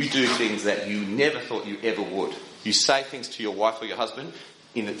 You do things that you never thought you ever would. You say things to your wife or your husband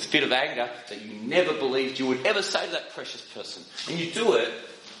in a fit of anger that you never believed you would ever say to that precious person. And you do it,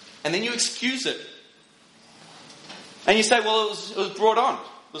 and then you excuse it. And you say, well, it was brought on.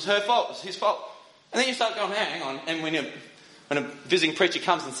 It was her fault. It was his fault. And then you start going, hang on. And when a visiting preacher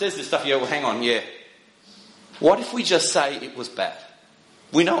comes and says this stuff, you go, well, hang on, yeah. What if we just say it was bad?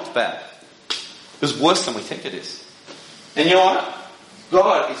 We know it's bad. It was worse than we think it is. And you know what?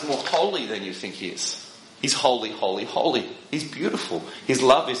 God is more holy than you think he is. He's holy, holy, holy. He's beautiful. His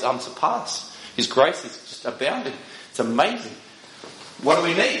love is unsurpassed. His grace is just abounding. It's amazing. What do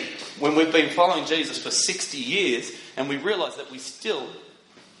we need when we've been following Jesus for 60 years and we realise that we still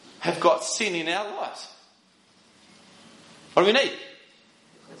have got sin in our lives? What do we need?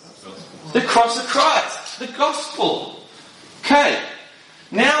 The cross of Christ. The gospel. Okay.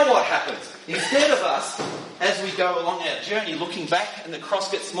 Now what happens? Instead of us, as we go along our journey, looking back and the cross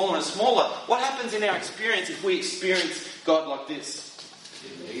gets smaller and smaller, what happens in our experience if we experience God like this?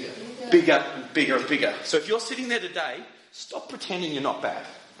 Bigger and bigger and bigger. So if you're sitting there today, stop pretending you're not bad.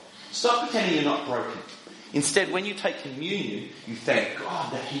 Stop pretending you're not broken. Instead, when you take communion, you thank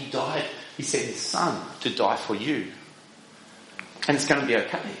God that he died. He sent his son to die for you. And it's going to be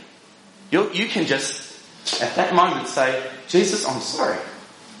okay. You can just, at that moment, say, Jesus, I'm sorry.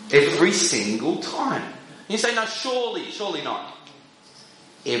 Every single time. And you say, no, surely not.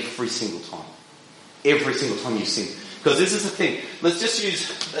 Every single time. Every single time you sin. Because this is the thing. Let's just use,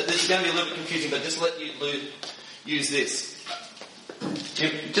 this is going to be a little bit confusing, but just let you use this.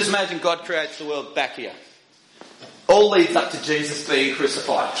 Just imagine God creates the world back here. All leads up to Jesus being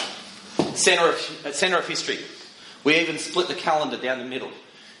crucified. Centre of history. We even split the calendar down the middle.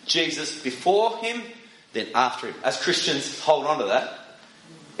 Jesus before him, then after him. As Christians, hold on to that.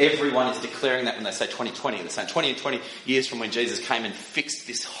 Everyone is declaring that when they say 2020. They're saying 20 and 20 years from when Jesus came and fixed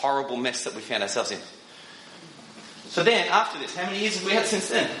this horrible mess that we found ourselves in. So then, after this, how many years have we had since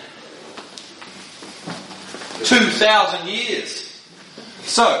then? 2,000 years.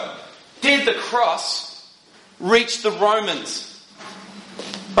 So, did the cross reach the Romans?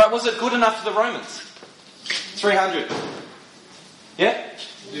 Right, was it good enough for the Romans? 300. Yeah?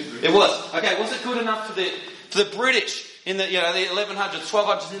 It was. Okay, was it good enough for the British in the 1100s,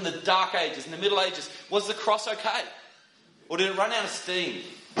 1200s, in the Dark Ages, in the Middle Ages? Was the cross okay? Or did it run out of steam?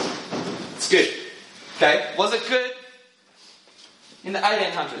 It's good. Okay, was it good in the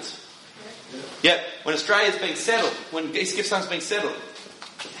 1800s? Yeah, when Australia's being settled, when East Gippsland's being settled.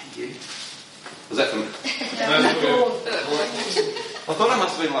 Thank you. Was that from? I thought I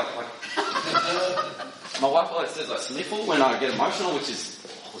must have been like my wife always says I sniffle when I get emotional, which is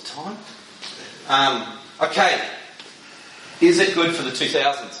all the time. Okay. Is it good for the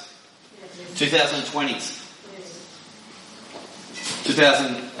 2000s? 2020s?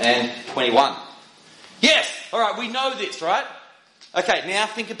 2021? Yes! Alright, we know this, right? Okay, now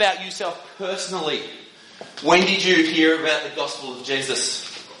think about yourself personally. When did you hear about the gospel of Jesus?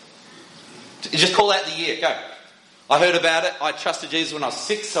 Just call out the year, go. I heard about it, I trusted Jesus when I was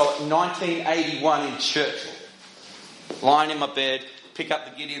 6, so 1981 in Churchill. Lying in my bed, pick up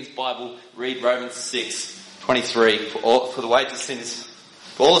the Gideon's Bible, read Romans 6:23. For the wages of sin is,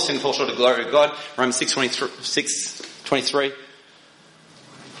 for all the sin falls short of the glory of God. Romans 6:23.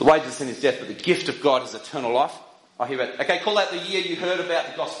 The wages of sin is death, but the gift of God is eternal life. I hear about it. Okay, call out the year you heard about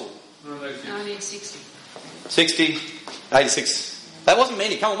the gospel. 1960. 60, 86. That wasn't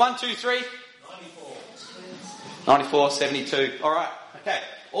many. Come on, 1, 2, 3. 94, 72. All right. Okay.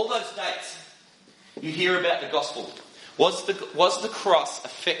 All those dates. You hear about the gospel. Was the cross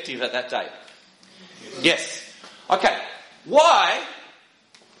effective at that date? Yes. Okay. Why,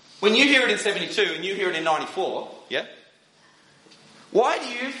 when you hear it in 72 and you hear it in 94, yeah? Why do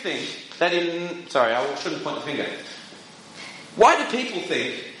you think that sorry, I shouldn't point the finger. Why do people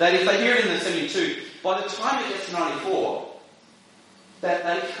think that if they hear it in the 72, by the time it gets to 94, that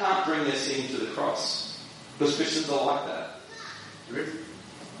they can't bring their sin to the cross? Because Christians are like that. Really?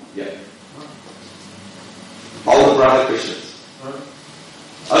 Yeah. Older brother Christians. Right.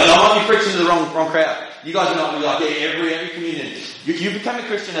 I might be preaching to the wrong crowd. You guys are not like, yeah, every communion. You become a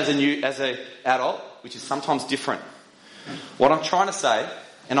Christian as an adult, which is sometimes different. What I'm trying to say,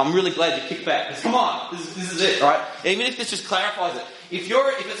 and I'm really glad you kicked back, because come on, this is it, right? Even if this just clarifies it. If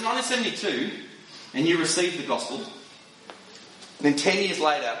it's 1972 and you receive the gospel, then 10 years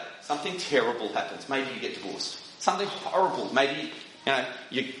later, something terrible happens. Maybe you get divorced. Something horrible. Maybe,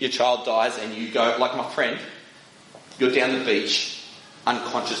 your child dies and you go, like my friend, you're down the beach,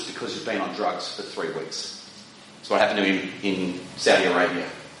 unconscious because you've been on drugs for 3 weeks. That's what happened to him in Saudi Arabia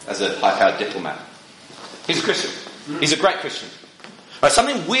as a high-powered diplomat. He's a Christian. He's a great Christian. Right,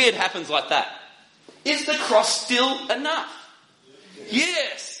 something weird happens like that. Is the cross still enough?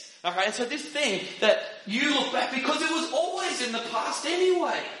 Yes. Okay, and so this thing that you look back, because it was always in the past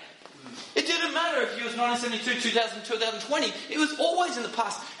anyway. It didn't matter if it was 1972, 2000, 2020. It was always in the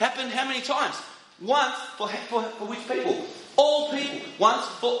past. Happened how many times? Once for which people? All people. Once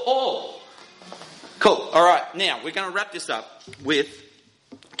for all. Cool. All right. Now we're going to wrap this up with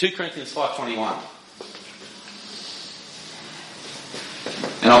 2 Corinthians 5:21.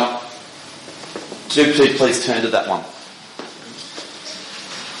 And please turn to that one.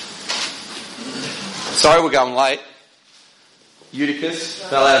 Sorry, we're going late. Eutychus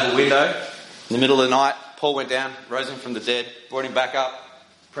fell out of a window in the middle of the night. Paul went down, rose him from the dead, brought him back up,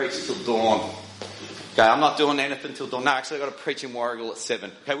 preached till dawn. Okay, I'm not doing anything till dawn. No, actually I've got to preach in Warragul at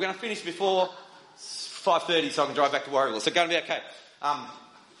 7. Okay, we're going to finish before 5:30 so I can drive back to Warragul. So it's going to be okay.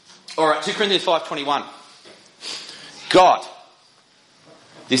 Alright, 2 Corinthians 5:21. God.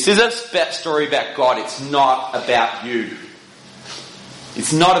 This is a story about God. It's not about you.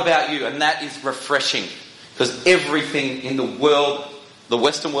 It's not about you, and that is refreshing. Because everything in the world, the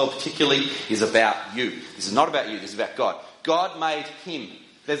Western world particularly, is about you. This is not about you, this is about God. God made him.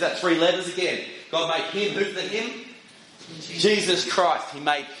 There's that 3 letters again. God made him. Who's the him? Jesus Christ. He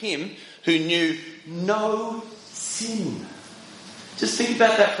made him who knew no sin. Just think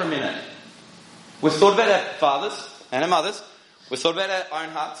about that for a minute. We've thought about our fathers and our mothers. We've thought about our own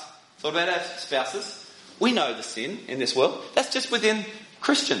hearts. Thought about our spouses. We know the sin in this world. That's just within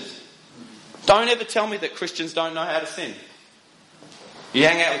Christians. Don't ever tell me that Christians don't know how to sin. You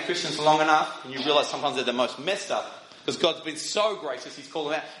hang out with Christians for long enough and you realise sometimes they're the most messed up because God's been so gracious, he's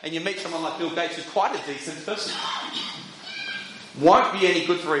called them out. And you meet someone like Bill Gates who's quite a decent person. Won't be any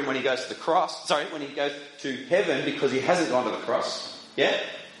good for him when he goes to the cross. When he goes to heaven because he hasn't gone to the cross. Yeah?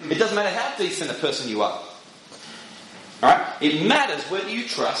 It doesn't matter how decent a person you are. Alright? It matters whether you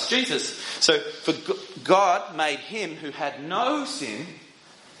trust Jesus. So, for God made him who had no sin.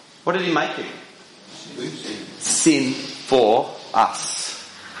 What did he make him? Sin for us.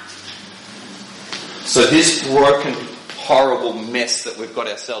 So this broken, horrible mess that we've got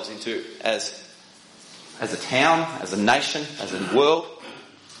ourselves into as a town, as a nation, as a world,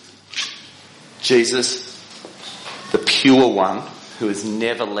 Jesus, the pure one, who has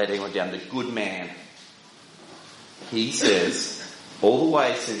never let anyone down, the good man, he says, all the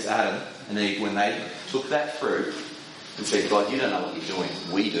way since Adam and Eve, when they took that fruit and said, God, you don't know what you're doing.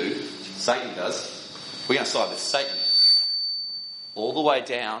 We do. Satan does. We're going to side with Satan. All the way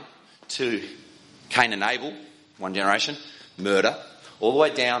down to Cain and Abel, 1 generation, murder. All the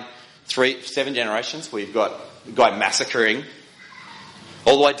way down 7 generations where you've got the guy massacring.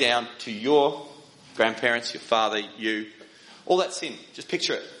 All the way down to your grandparents, your father, you. All that sin. Just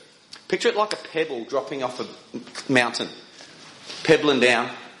picture it. Picture it like a pebble dropping off a mountain. Pebbling down,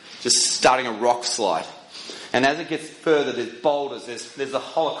 just starting a rock slide. And as it gets further, there's boulders, there's the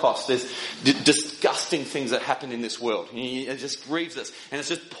Holocaust, there's disgusting things that happen in this world. It just grieves us. And it's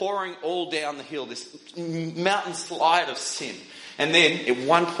just pouring all down the hill, this mountain slide of sin. And then, at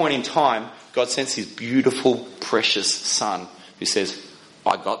one point in time, God sends his beautiful, precious son who says,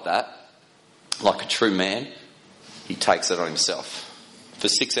 I got that. Like a true man, he takes it on himself. For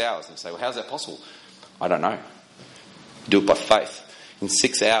 6 hours. And say, well, how's that possible? I don't know. Do it by faith. In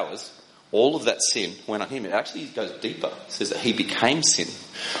 6 hours, all of that sin went on him. It actually goes deeper. It says that he became sin.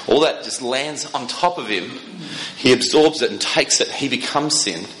 All that just lands on top of him. He absorbs it and takes it. He becomes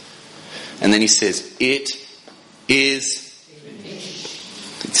sin. And then he says, it's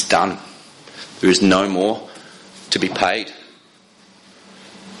done. There is no more to be paid.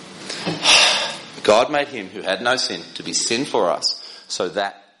 God made him who had no sin to be sin for us, so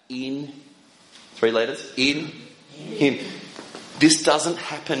that in 3 letters, in him. This doesn't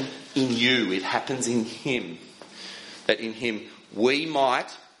happen in you, it happens in him. That in him we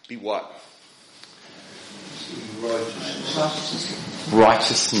might be what?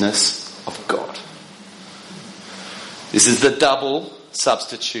 Righteousness of God. This is the double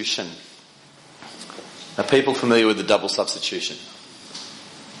substitution. Are people familiar with the double substitution?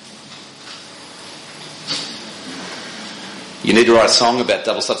 You need to write a song about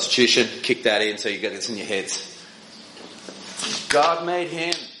double substitution. Kick that in so you get this in your heads. God made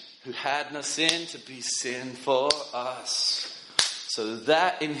him who had no sin to be sin for us, so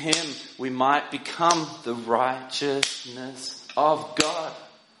that in him we might become the righteousness of God.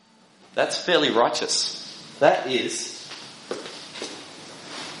 That's fairly righteous. That is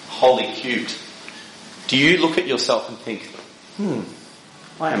holy cubed. Do you look at yourself and think,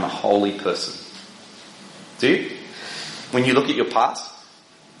 I am a holy person? Do you? When you look at your past?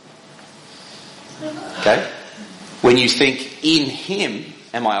 Okay? When you think, in him,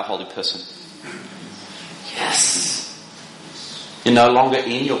 am I a holy person? Yes. You're no longer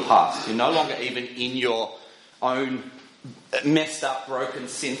in your past. You're no longer even in your own messed up, broken,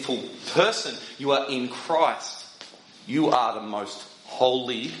 sinful person. You are in Christ. You are the most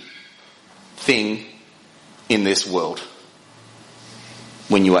holy thing in this world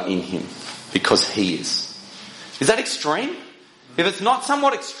when you are in him, because he is. Is that extreme? If it's not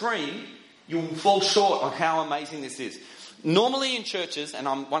somewhat extreme, you will fall short on how amazing this is. Normally in churches, and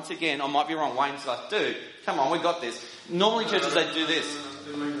once again, I might be wrong, Wayne's like, dude, come on, we got this. Normally in churches they do this.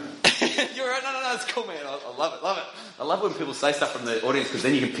 You're right, no, it's cool, man. I love it. I love when people say stuff from the audience, because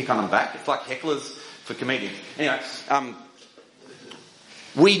then you can pick on them back. It's like hecklers for comedians. Anyway,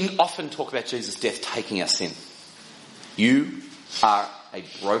 we often talk about Jesus' death taking our sin. You are a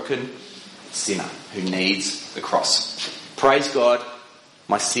broken sinner who needs the cross. Praise God,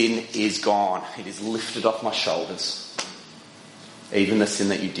 my sin is gone. It is lifted off my shoulders. Even the sin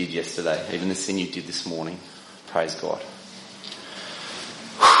that you did yesterday, even the sin you did this morning. Praise God.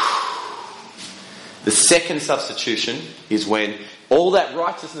 The second substitution is when all that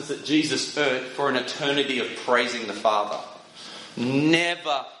righteousness that Jesus earned for an eternity of praising the Father,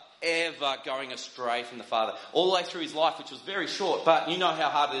 never ever going astray from the Father, all the way through his life, which was very short, but you know how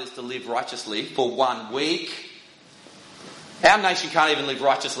hard it is to live righteously for 1 week. Our nation can't even live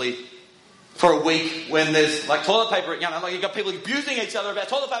righteously for a week when there's like toilet paper, like you've got people abusing each other about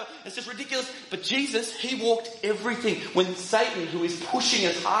toilet paper. It's just ridiculous. But Jesus, he walked everything. When Satan, who is pushing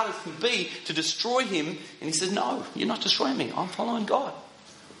as hard as can be to destroy him, and he says, no, you're not destroying me. I'm following God.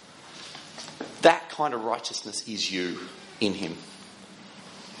 That kind of righteousness is you in him.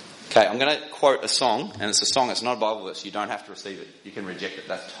 Okay, I'm going to quote a song, and it's a song, it's not a Bible verse. You don't have to receive it. You can reject it.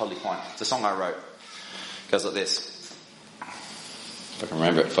 That's totally fine. It's a song I wrote. It goes like this. If I can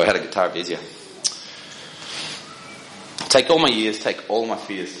remember it. If I had a guitar, it'd be easier. Take all my years, take all my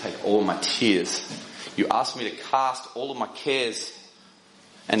fears, take all my tears. You ask me to cast all of my cares,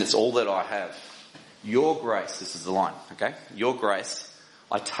 and it's all that I have. Your grace, this is the line, okay? Your grace,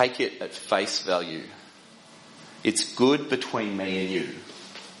 I take it at face value. It's good between me and you.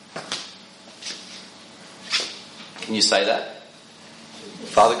 Can you say that?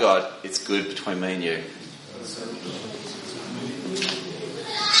 Father God, it's good between me and you.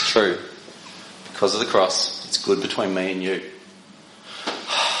 It's true. Because of the cross, it's good between me and you.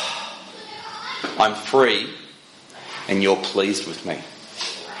 I'm free and you're pleased with me. Can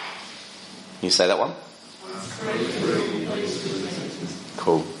you say that one?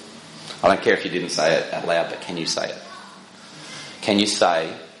 Cool. I don't care if you didn't say it out loud, but can you say it? Can you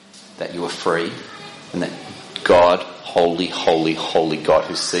say that you are free and that God, holy, holy, holy God,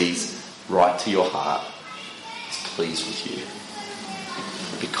 who sees right to your heart, is pleased with you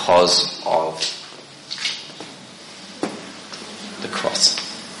because of the cross?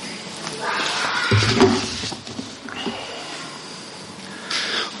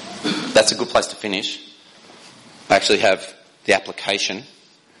 That's a good place to finish. I actually have the application.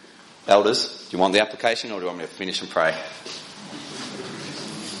 Elders, do you want the application or do you want me to finish and pray?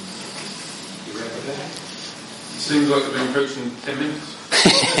 Seems like we've been preaching 10 minutes.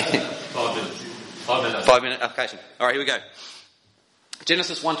 5 minutes. 5 minutes. 5 minute application. Alright, here we go.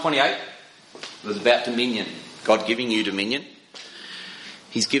 Genesis 1:28 was about dominion. God giving you dominion.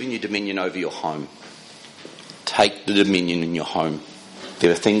 He's giving you dominion over your home. Take the dominion in your home.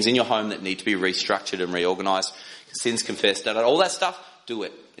 There are things in your home that need to be restructured and reorganised. Sins confessed, all that stuff, do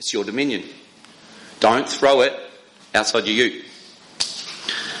it. It's your dominion. Don't throw it outside your ute.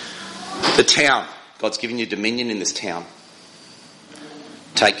 The town. God's given you dominion in this town.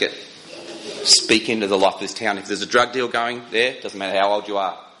 Take it. Speak into the life of this town. If there's a drug deal going there, doesn't matter how old you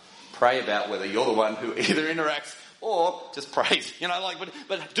are, pray about whether you're the one who either interacts or just prays.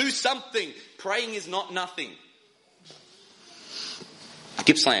 But do something. Praying is not nothing.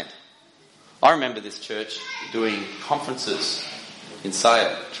 Gippsland. I remember this church doing conferences in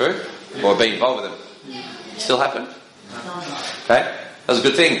Sale. True? Or being involved with them. Still happen? Okay? That was a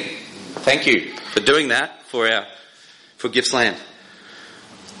good thing. Thank you for doing that for Gippsland.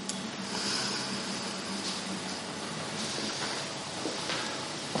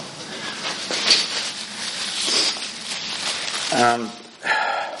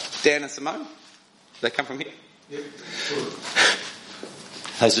 Dan and Simone, they come from here? Yep. Sure.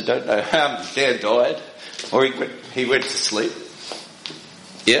 Those who don't know, Dan died, or he went to sleep.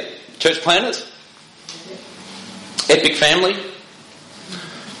 Yeah. Church planners? Epic family?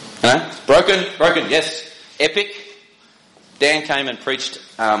 Broken, yes. Epic. Dan came and preached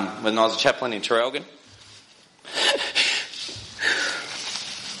when I was a chaplain in Traralgon.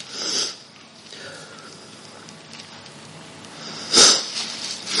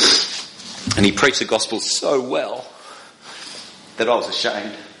 And he preached the gospel so well that I was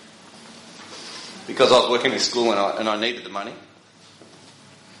ashamed. Because I was working in school and I needed the money.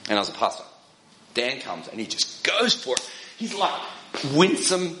 And I was a pastor. Dan comes and he just goes for it. He's like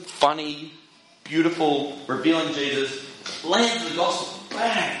winsome, funny, beautiful, revealing Jesus. Lands the gospel.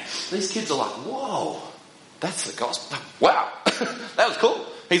 Bang! These kids are like, whoa, that's the gospel. Wow, that was cool.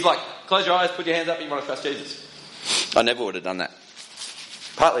 He's like, close your eyes, put your hands up, you want to trust Jesus. I never would have done that.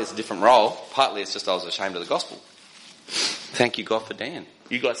 Partly it's a different role, partly it's just I was ashamed of the gospel. Thank you, God, for Dan.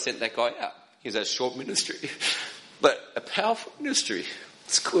 You guys sent that guy out. He was a short ministry. But a powerful ministry.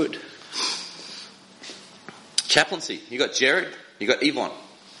 It's good. Chaplaincy. You got Jared, you got Yvonne.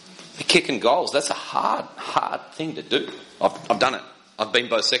 They're kicking goals. That's a hard thing to do. I've done it. I've been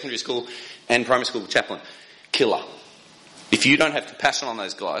both secondary school and primary school chaplain. Killer. If you don't have compassion on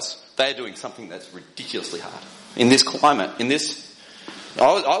those guys, they're doing something that's ridiculously hard. In this climate,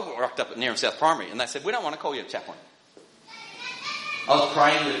 I rocked up at Nearham South Primary and they said, we don't want to call you a chaplain. I was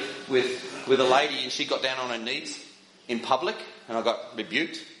praying with a lady and she got down on her knees in public and I got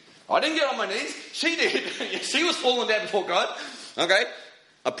rebuked. I didn't get on my knees. She did. She was falling down before God. Okay.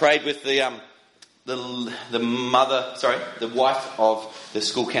 I prayed with the wife of the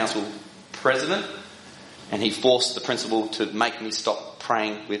school council president, and he forced the principal to make me stop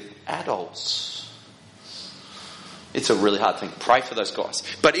praying with adults. It's a really hard thing. Pray for those guys.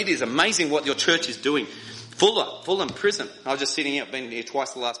 But it is amazing what your church is doing. Fulham Prison. I was just sitting here. I've been here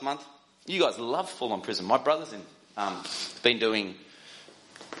twice the last month. You guys love Fulham Prison. My brother's been doing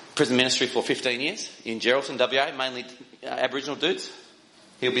prison ministry for 15 years in Geraldton, WA, mainly Aboriginal dudes.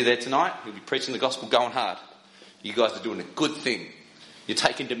 He'll be there tonight. He'll be preaching the gospel, going hard. You guys are doing a good thing. You're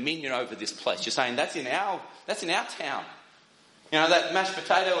taking dominion over this place. You're saying that's in our town. You know, that mashed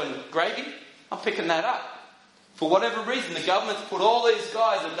potato and gravy? I'm picking that up. For whatever reason, the government's put all these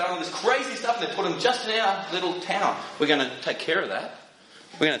guys that have done all this crazy stuff and they put them just in our little town. We're going to take care of that.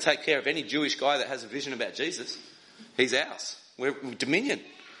 We're going to take care of any Jewish guy that has a vision about Jesus. He's ours. We're dominion.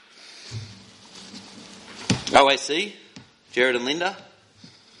 OAC, Jared and Linda.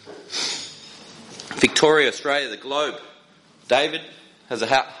 Victoria, Australia, the Globe. David has a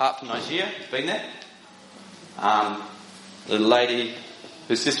heart for Nigeria. He's been there. The lady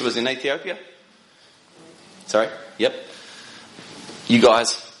whose sister was in Ethiopia. Sorry? Yep. You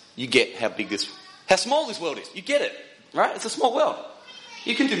guys, you get how small this world is. You get it, right? It's a small world.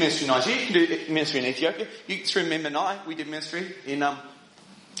 You can do ministry in Nigeria. You can do ministry in Ethiopia. Through Mem and I, we did ministry in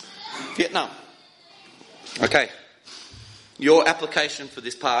Vietnam. Okay. Your application for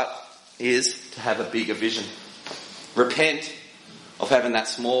this part is to have a bigger vision. Repent of having that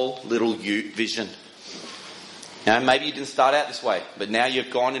small little vision. You know, maybe you didn't start out this way, but now you've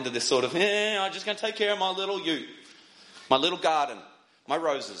gone into this sort of, I'm just going to take care of my little my little garden, my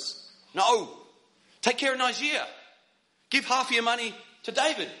roses. No! Take care of Nigeria. Give half of your money to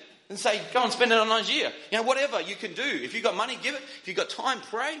David and say, go and spend it on Nigeria. You know, whatever you can do. If you've got money, give it. If you've got time,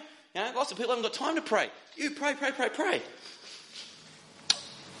 pray. You know, lots of people haven't got time to pray. You pray.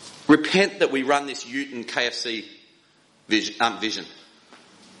 Repent that we run this Ute and KFC vision.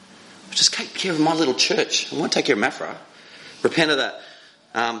 Just take care of my little church. I want to take care of Mafra. Repent of that.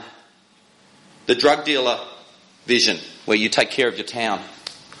 The drug dealer vision, where you take care of your town,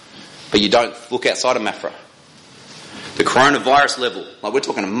 but you don't look outside of Mafra. The coronavirus level, like we're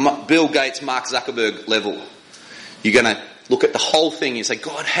talking Bill Gates, Mark Zuckerberg level. You're going to look at the whole thing and say,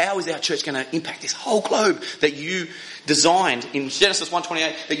 God, how is our church going to impact this whole globe that you designed in Genesis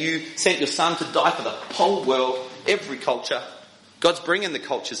 1:28, that you sent your son to die for the whole world, every culture. God's bringing the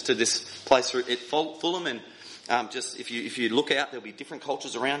cultures to this place at Fulham, and just if you look out, there'll be different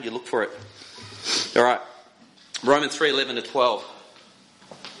cultures around. You look for it. All right, Romans 3:11-12.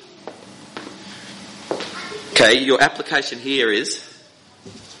 Okay, your application here is: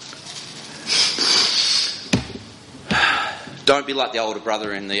 don't be like the older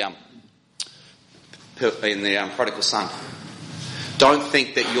brother in the Prodigal Son. Don't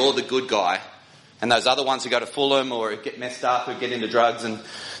think that you're the good guy and those other ones who go to Fulham or get messed up, who get into drugs and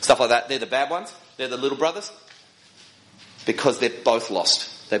stuff like that, they're the bad ones. They're the little brothers. Because they're both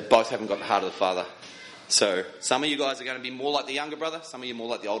lost. They both haven't got the heart of the Father. So some of you guys are going to be more like the younger brother, some of you more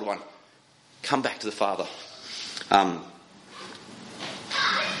like the older one. Come back to the Father.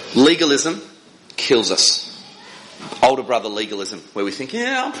 Legalism kills us. Older brother legalism, where we think,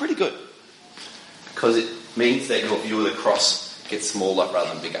 yeah, I'm pretty good. Because it means that your view of the cross gets smaller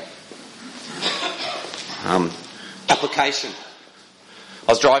rather than bigger. Application.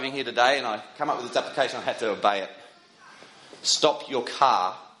 I was driving here today and I come up with this application, I had to obey it. Stop your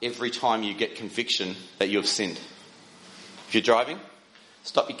car every time you get conviction that you have sinned. If you're driving,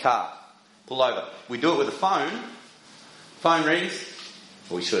 stop your car. Pull over. We do it with a phone. Phone rings.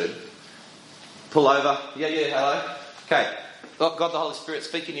 Or we should. Pull over. Yeah, hello. Okay. God the Holy Spirit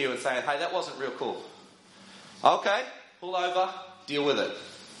speaking to you and saying, hey, that wasn't real cool. Okay. Pull over. Deal with it.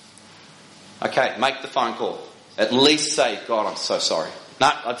 Okay. Make the phone call. At least say, God, I'm so sorry. No,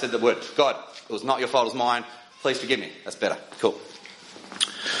 I said the word. God, it was not your fault, it was mine. Please forgive me. That's better. Cool.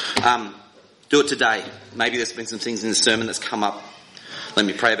 Do it today. Maybe there's been some things in the sermon that's come up. Let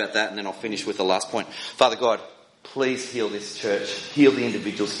me pray about that and then I'll finish with the last point. Father God, please heal this church. Heal the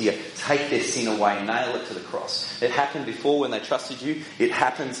individuals here. Take their sin away. Nail it to the cross. It happened before when they trusted you. It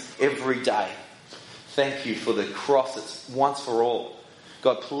happens every day. Thank you for the cross. It's once for all.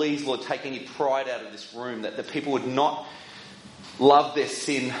 God, please, Lord, take any pride out of this room, that the people would not love their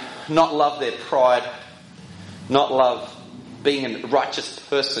sin, not love their pride, not love being a righteous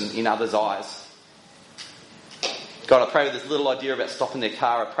person in others' eyes. God, I pray with this little idea about stopping their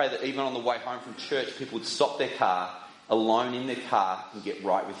car. I pray that even on the way home from church, people would stop their car, alone in their car, and get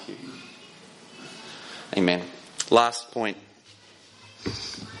right with you. Amen. Last point.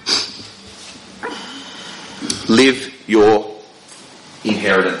 Live your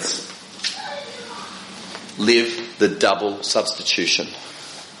inheritance. Live the double substitution.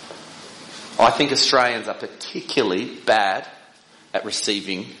 I think Australians are particularly bad at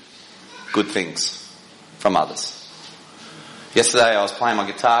receiving good things from others. Yesterday I was playing my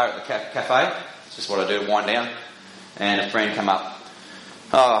guitar at the cafe. It's just what I do, wind down. And a friend came up.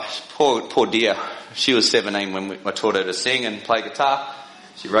 Oh, poor dear. She was 17 when I taught her to sing and play guitar.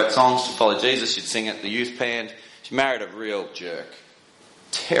 She wrote songs, she followed Jesus, she'd sing at the youth band. She married a real jerk.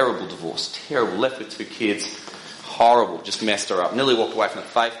 Terrible divorce, terrible. Left with 2 kids. Horrible, just messed her up. Nearly walked away from the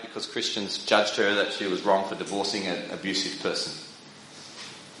faith because Christians judged her that she was wrong for divorcing an abusive person.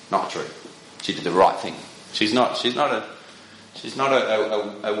 Not true. She did the right thing. She's not a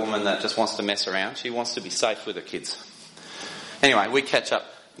woman that just wants to mess around. She wants to be safe with her kids. Anyway, we catch up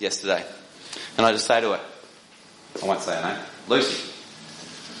yesterday. And I just say to her, I won't say her name, Lucy,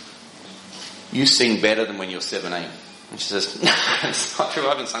 you sing better than when you were 17. And she says, no, it's not true. I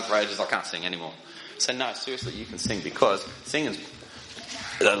haven't sung for ages. I can't sing anymore. So no, seriously, you can sing because singing's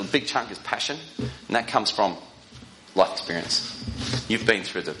a big chunk is passion. And that comes from life experience. You've been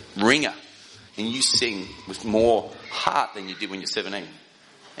through the ringer. And you sing with more heart than you did when you're 17.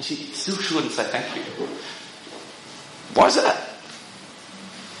 And she wouldn't say thank you. Why is that?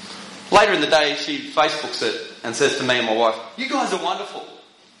 Later in the day, she Facebooks it and says to me and my wife, you guys are wonderful.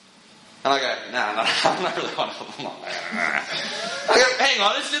 And I go, no, I'm not really wonderful. I go, hang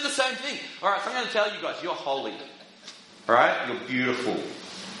on, let's do the same thing. Alright, so I'm going to tell you guys, you're holy. Alright? You're beautiful.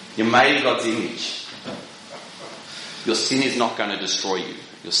 You're made in God's image. Your sin is not going to destroy you.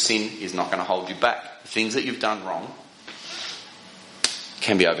 Your sin is not going to hold you back. The things that you've done wrong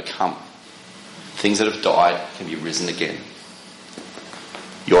can be overcome. Things that have died can be risen again.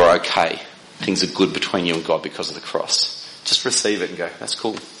 You're okay. Things are good between you and God because of the cross. Just receive it and go, that's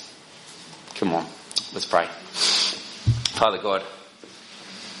cool. Come on, let's pray. Father God,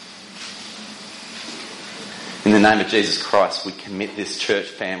 in the name of Jesus Christ, we commit this church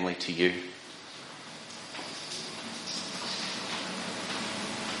family to you.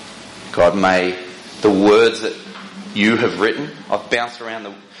 God, may the words that you have written, I've bounced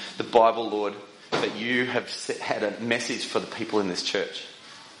around the Bible, Lord, but you have had a message for the people in this church.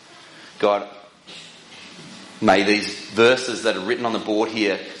 God, may these verses that are written on the board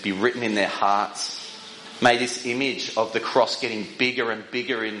here be written in their hearts. May this image of the cross getting bigger and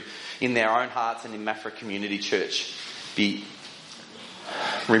bigger in their own hearts and in Maffra Community Church be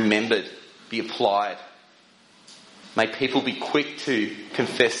remembered, be applied. May people be quick to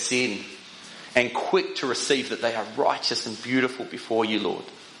confess sin and quick to receive that they are righteous and beautiful before you, Lord.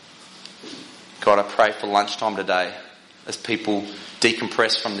 God, I pray for lunchtime today as people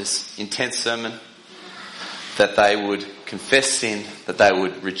decompress from this intense sermon, that they would confess sin, that they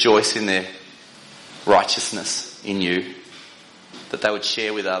would rejoice in their righteousness in you, that they would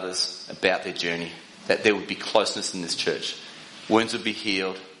share with others about their journey, that there would be closeness in this church. Wounds would be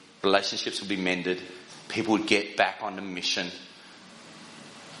healed, relationships would be mended, people would get back on the mission.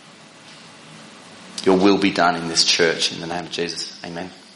 Your will be done in this church in the name of Jesus. Amen.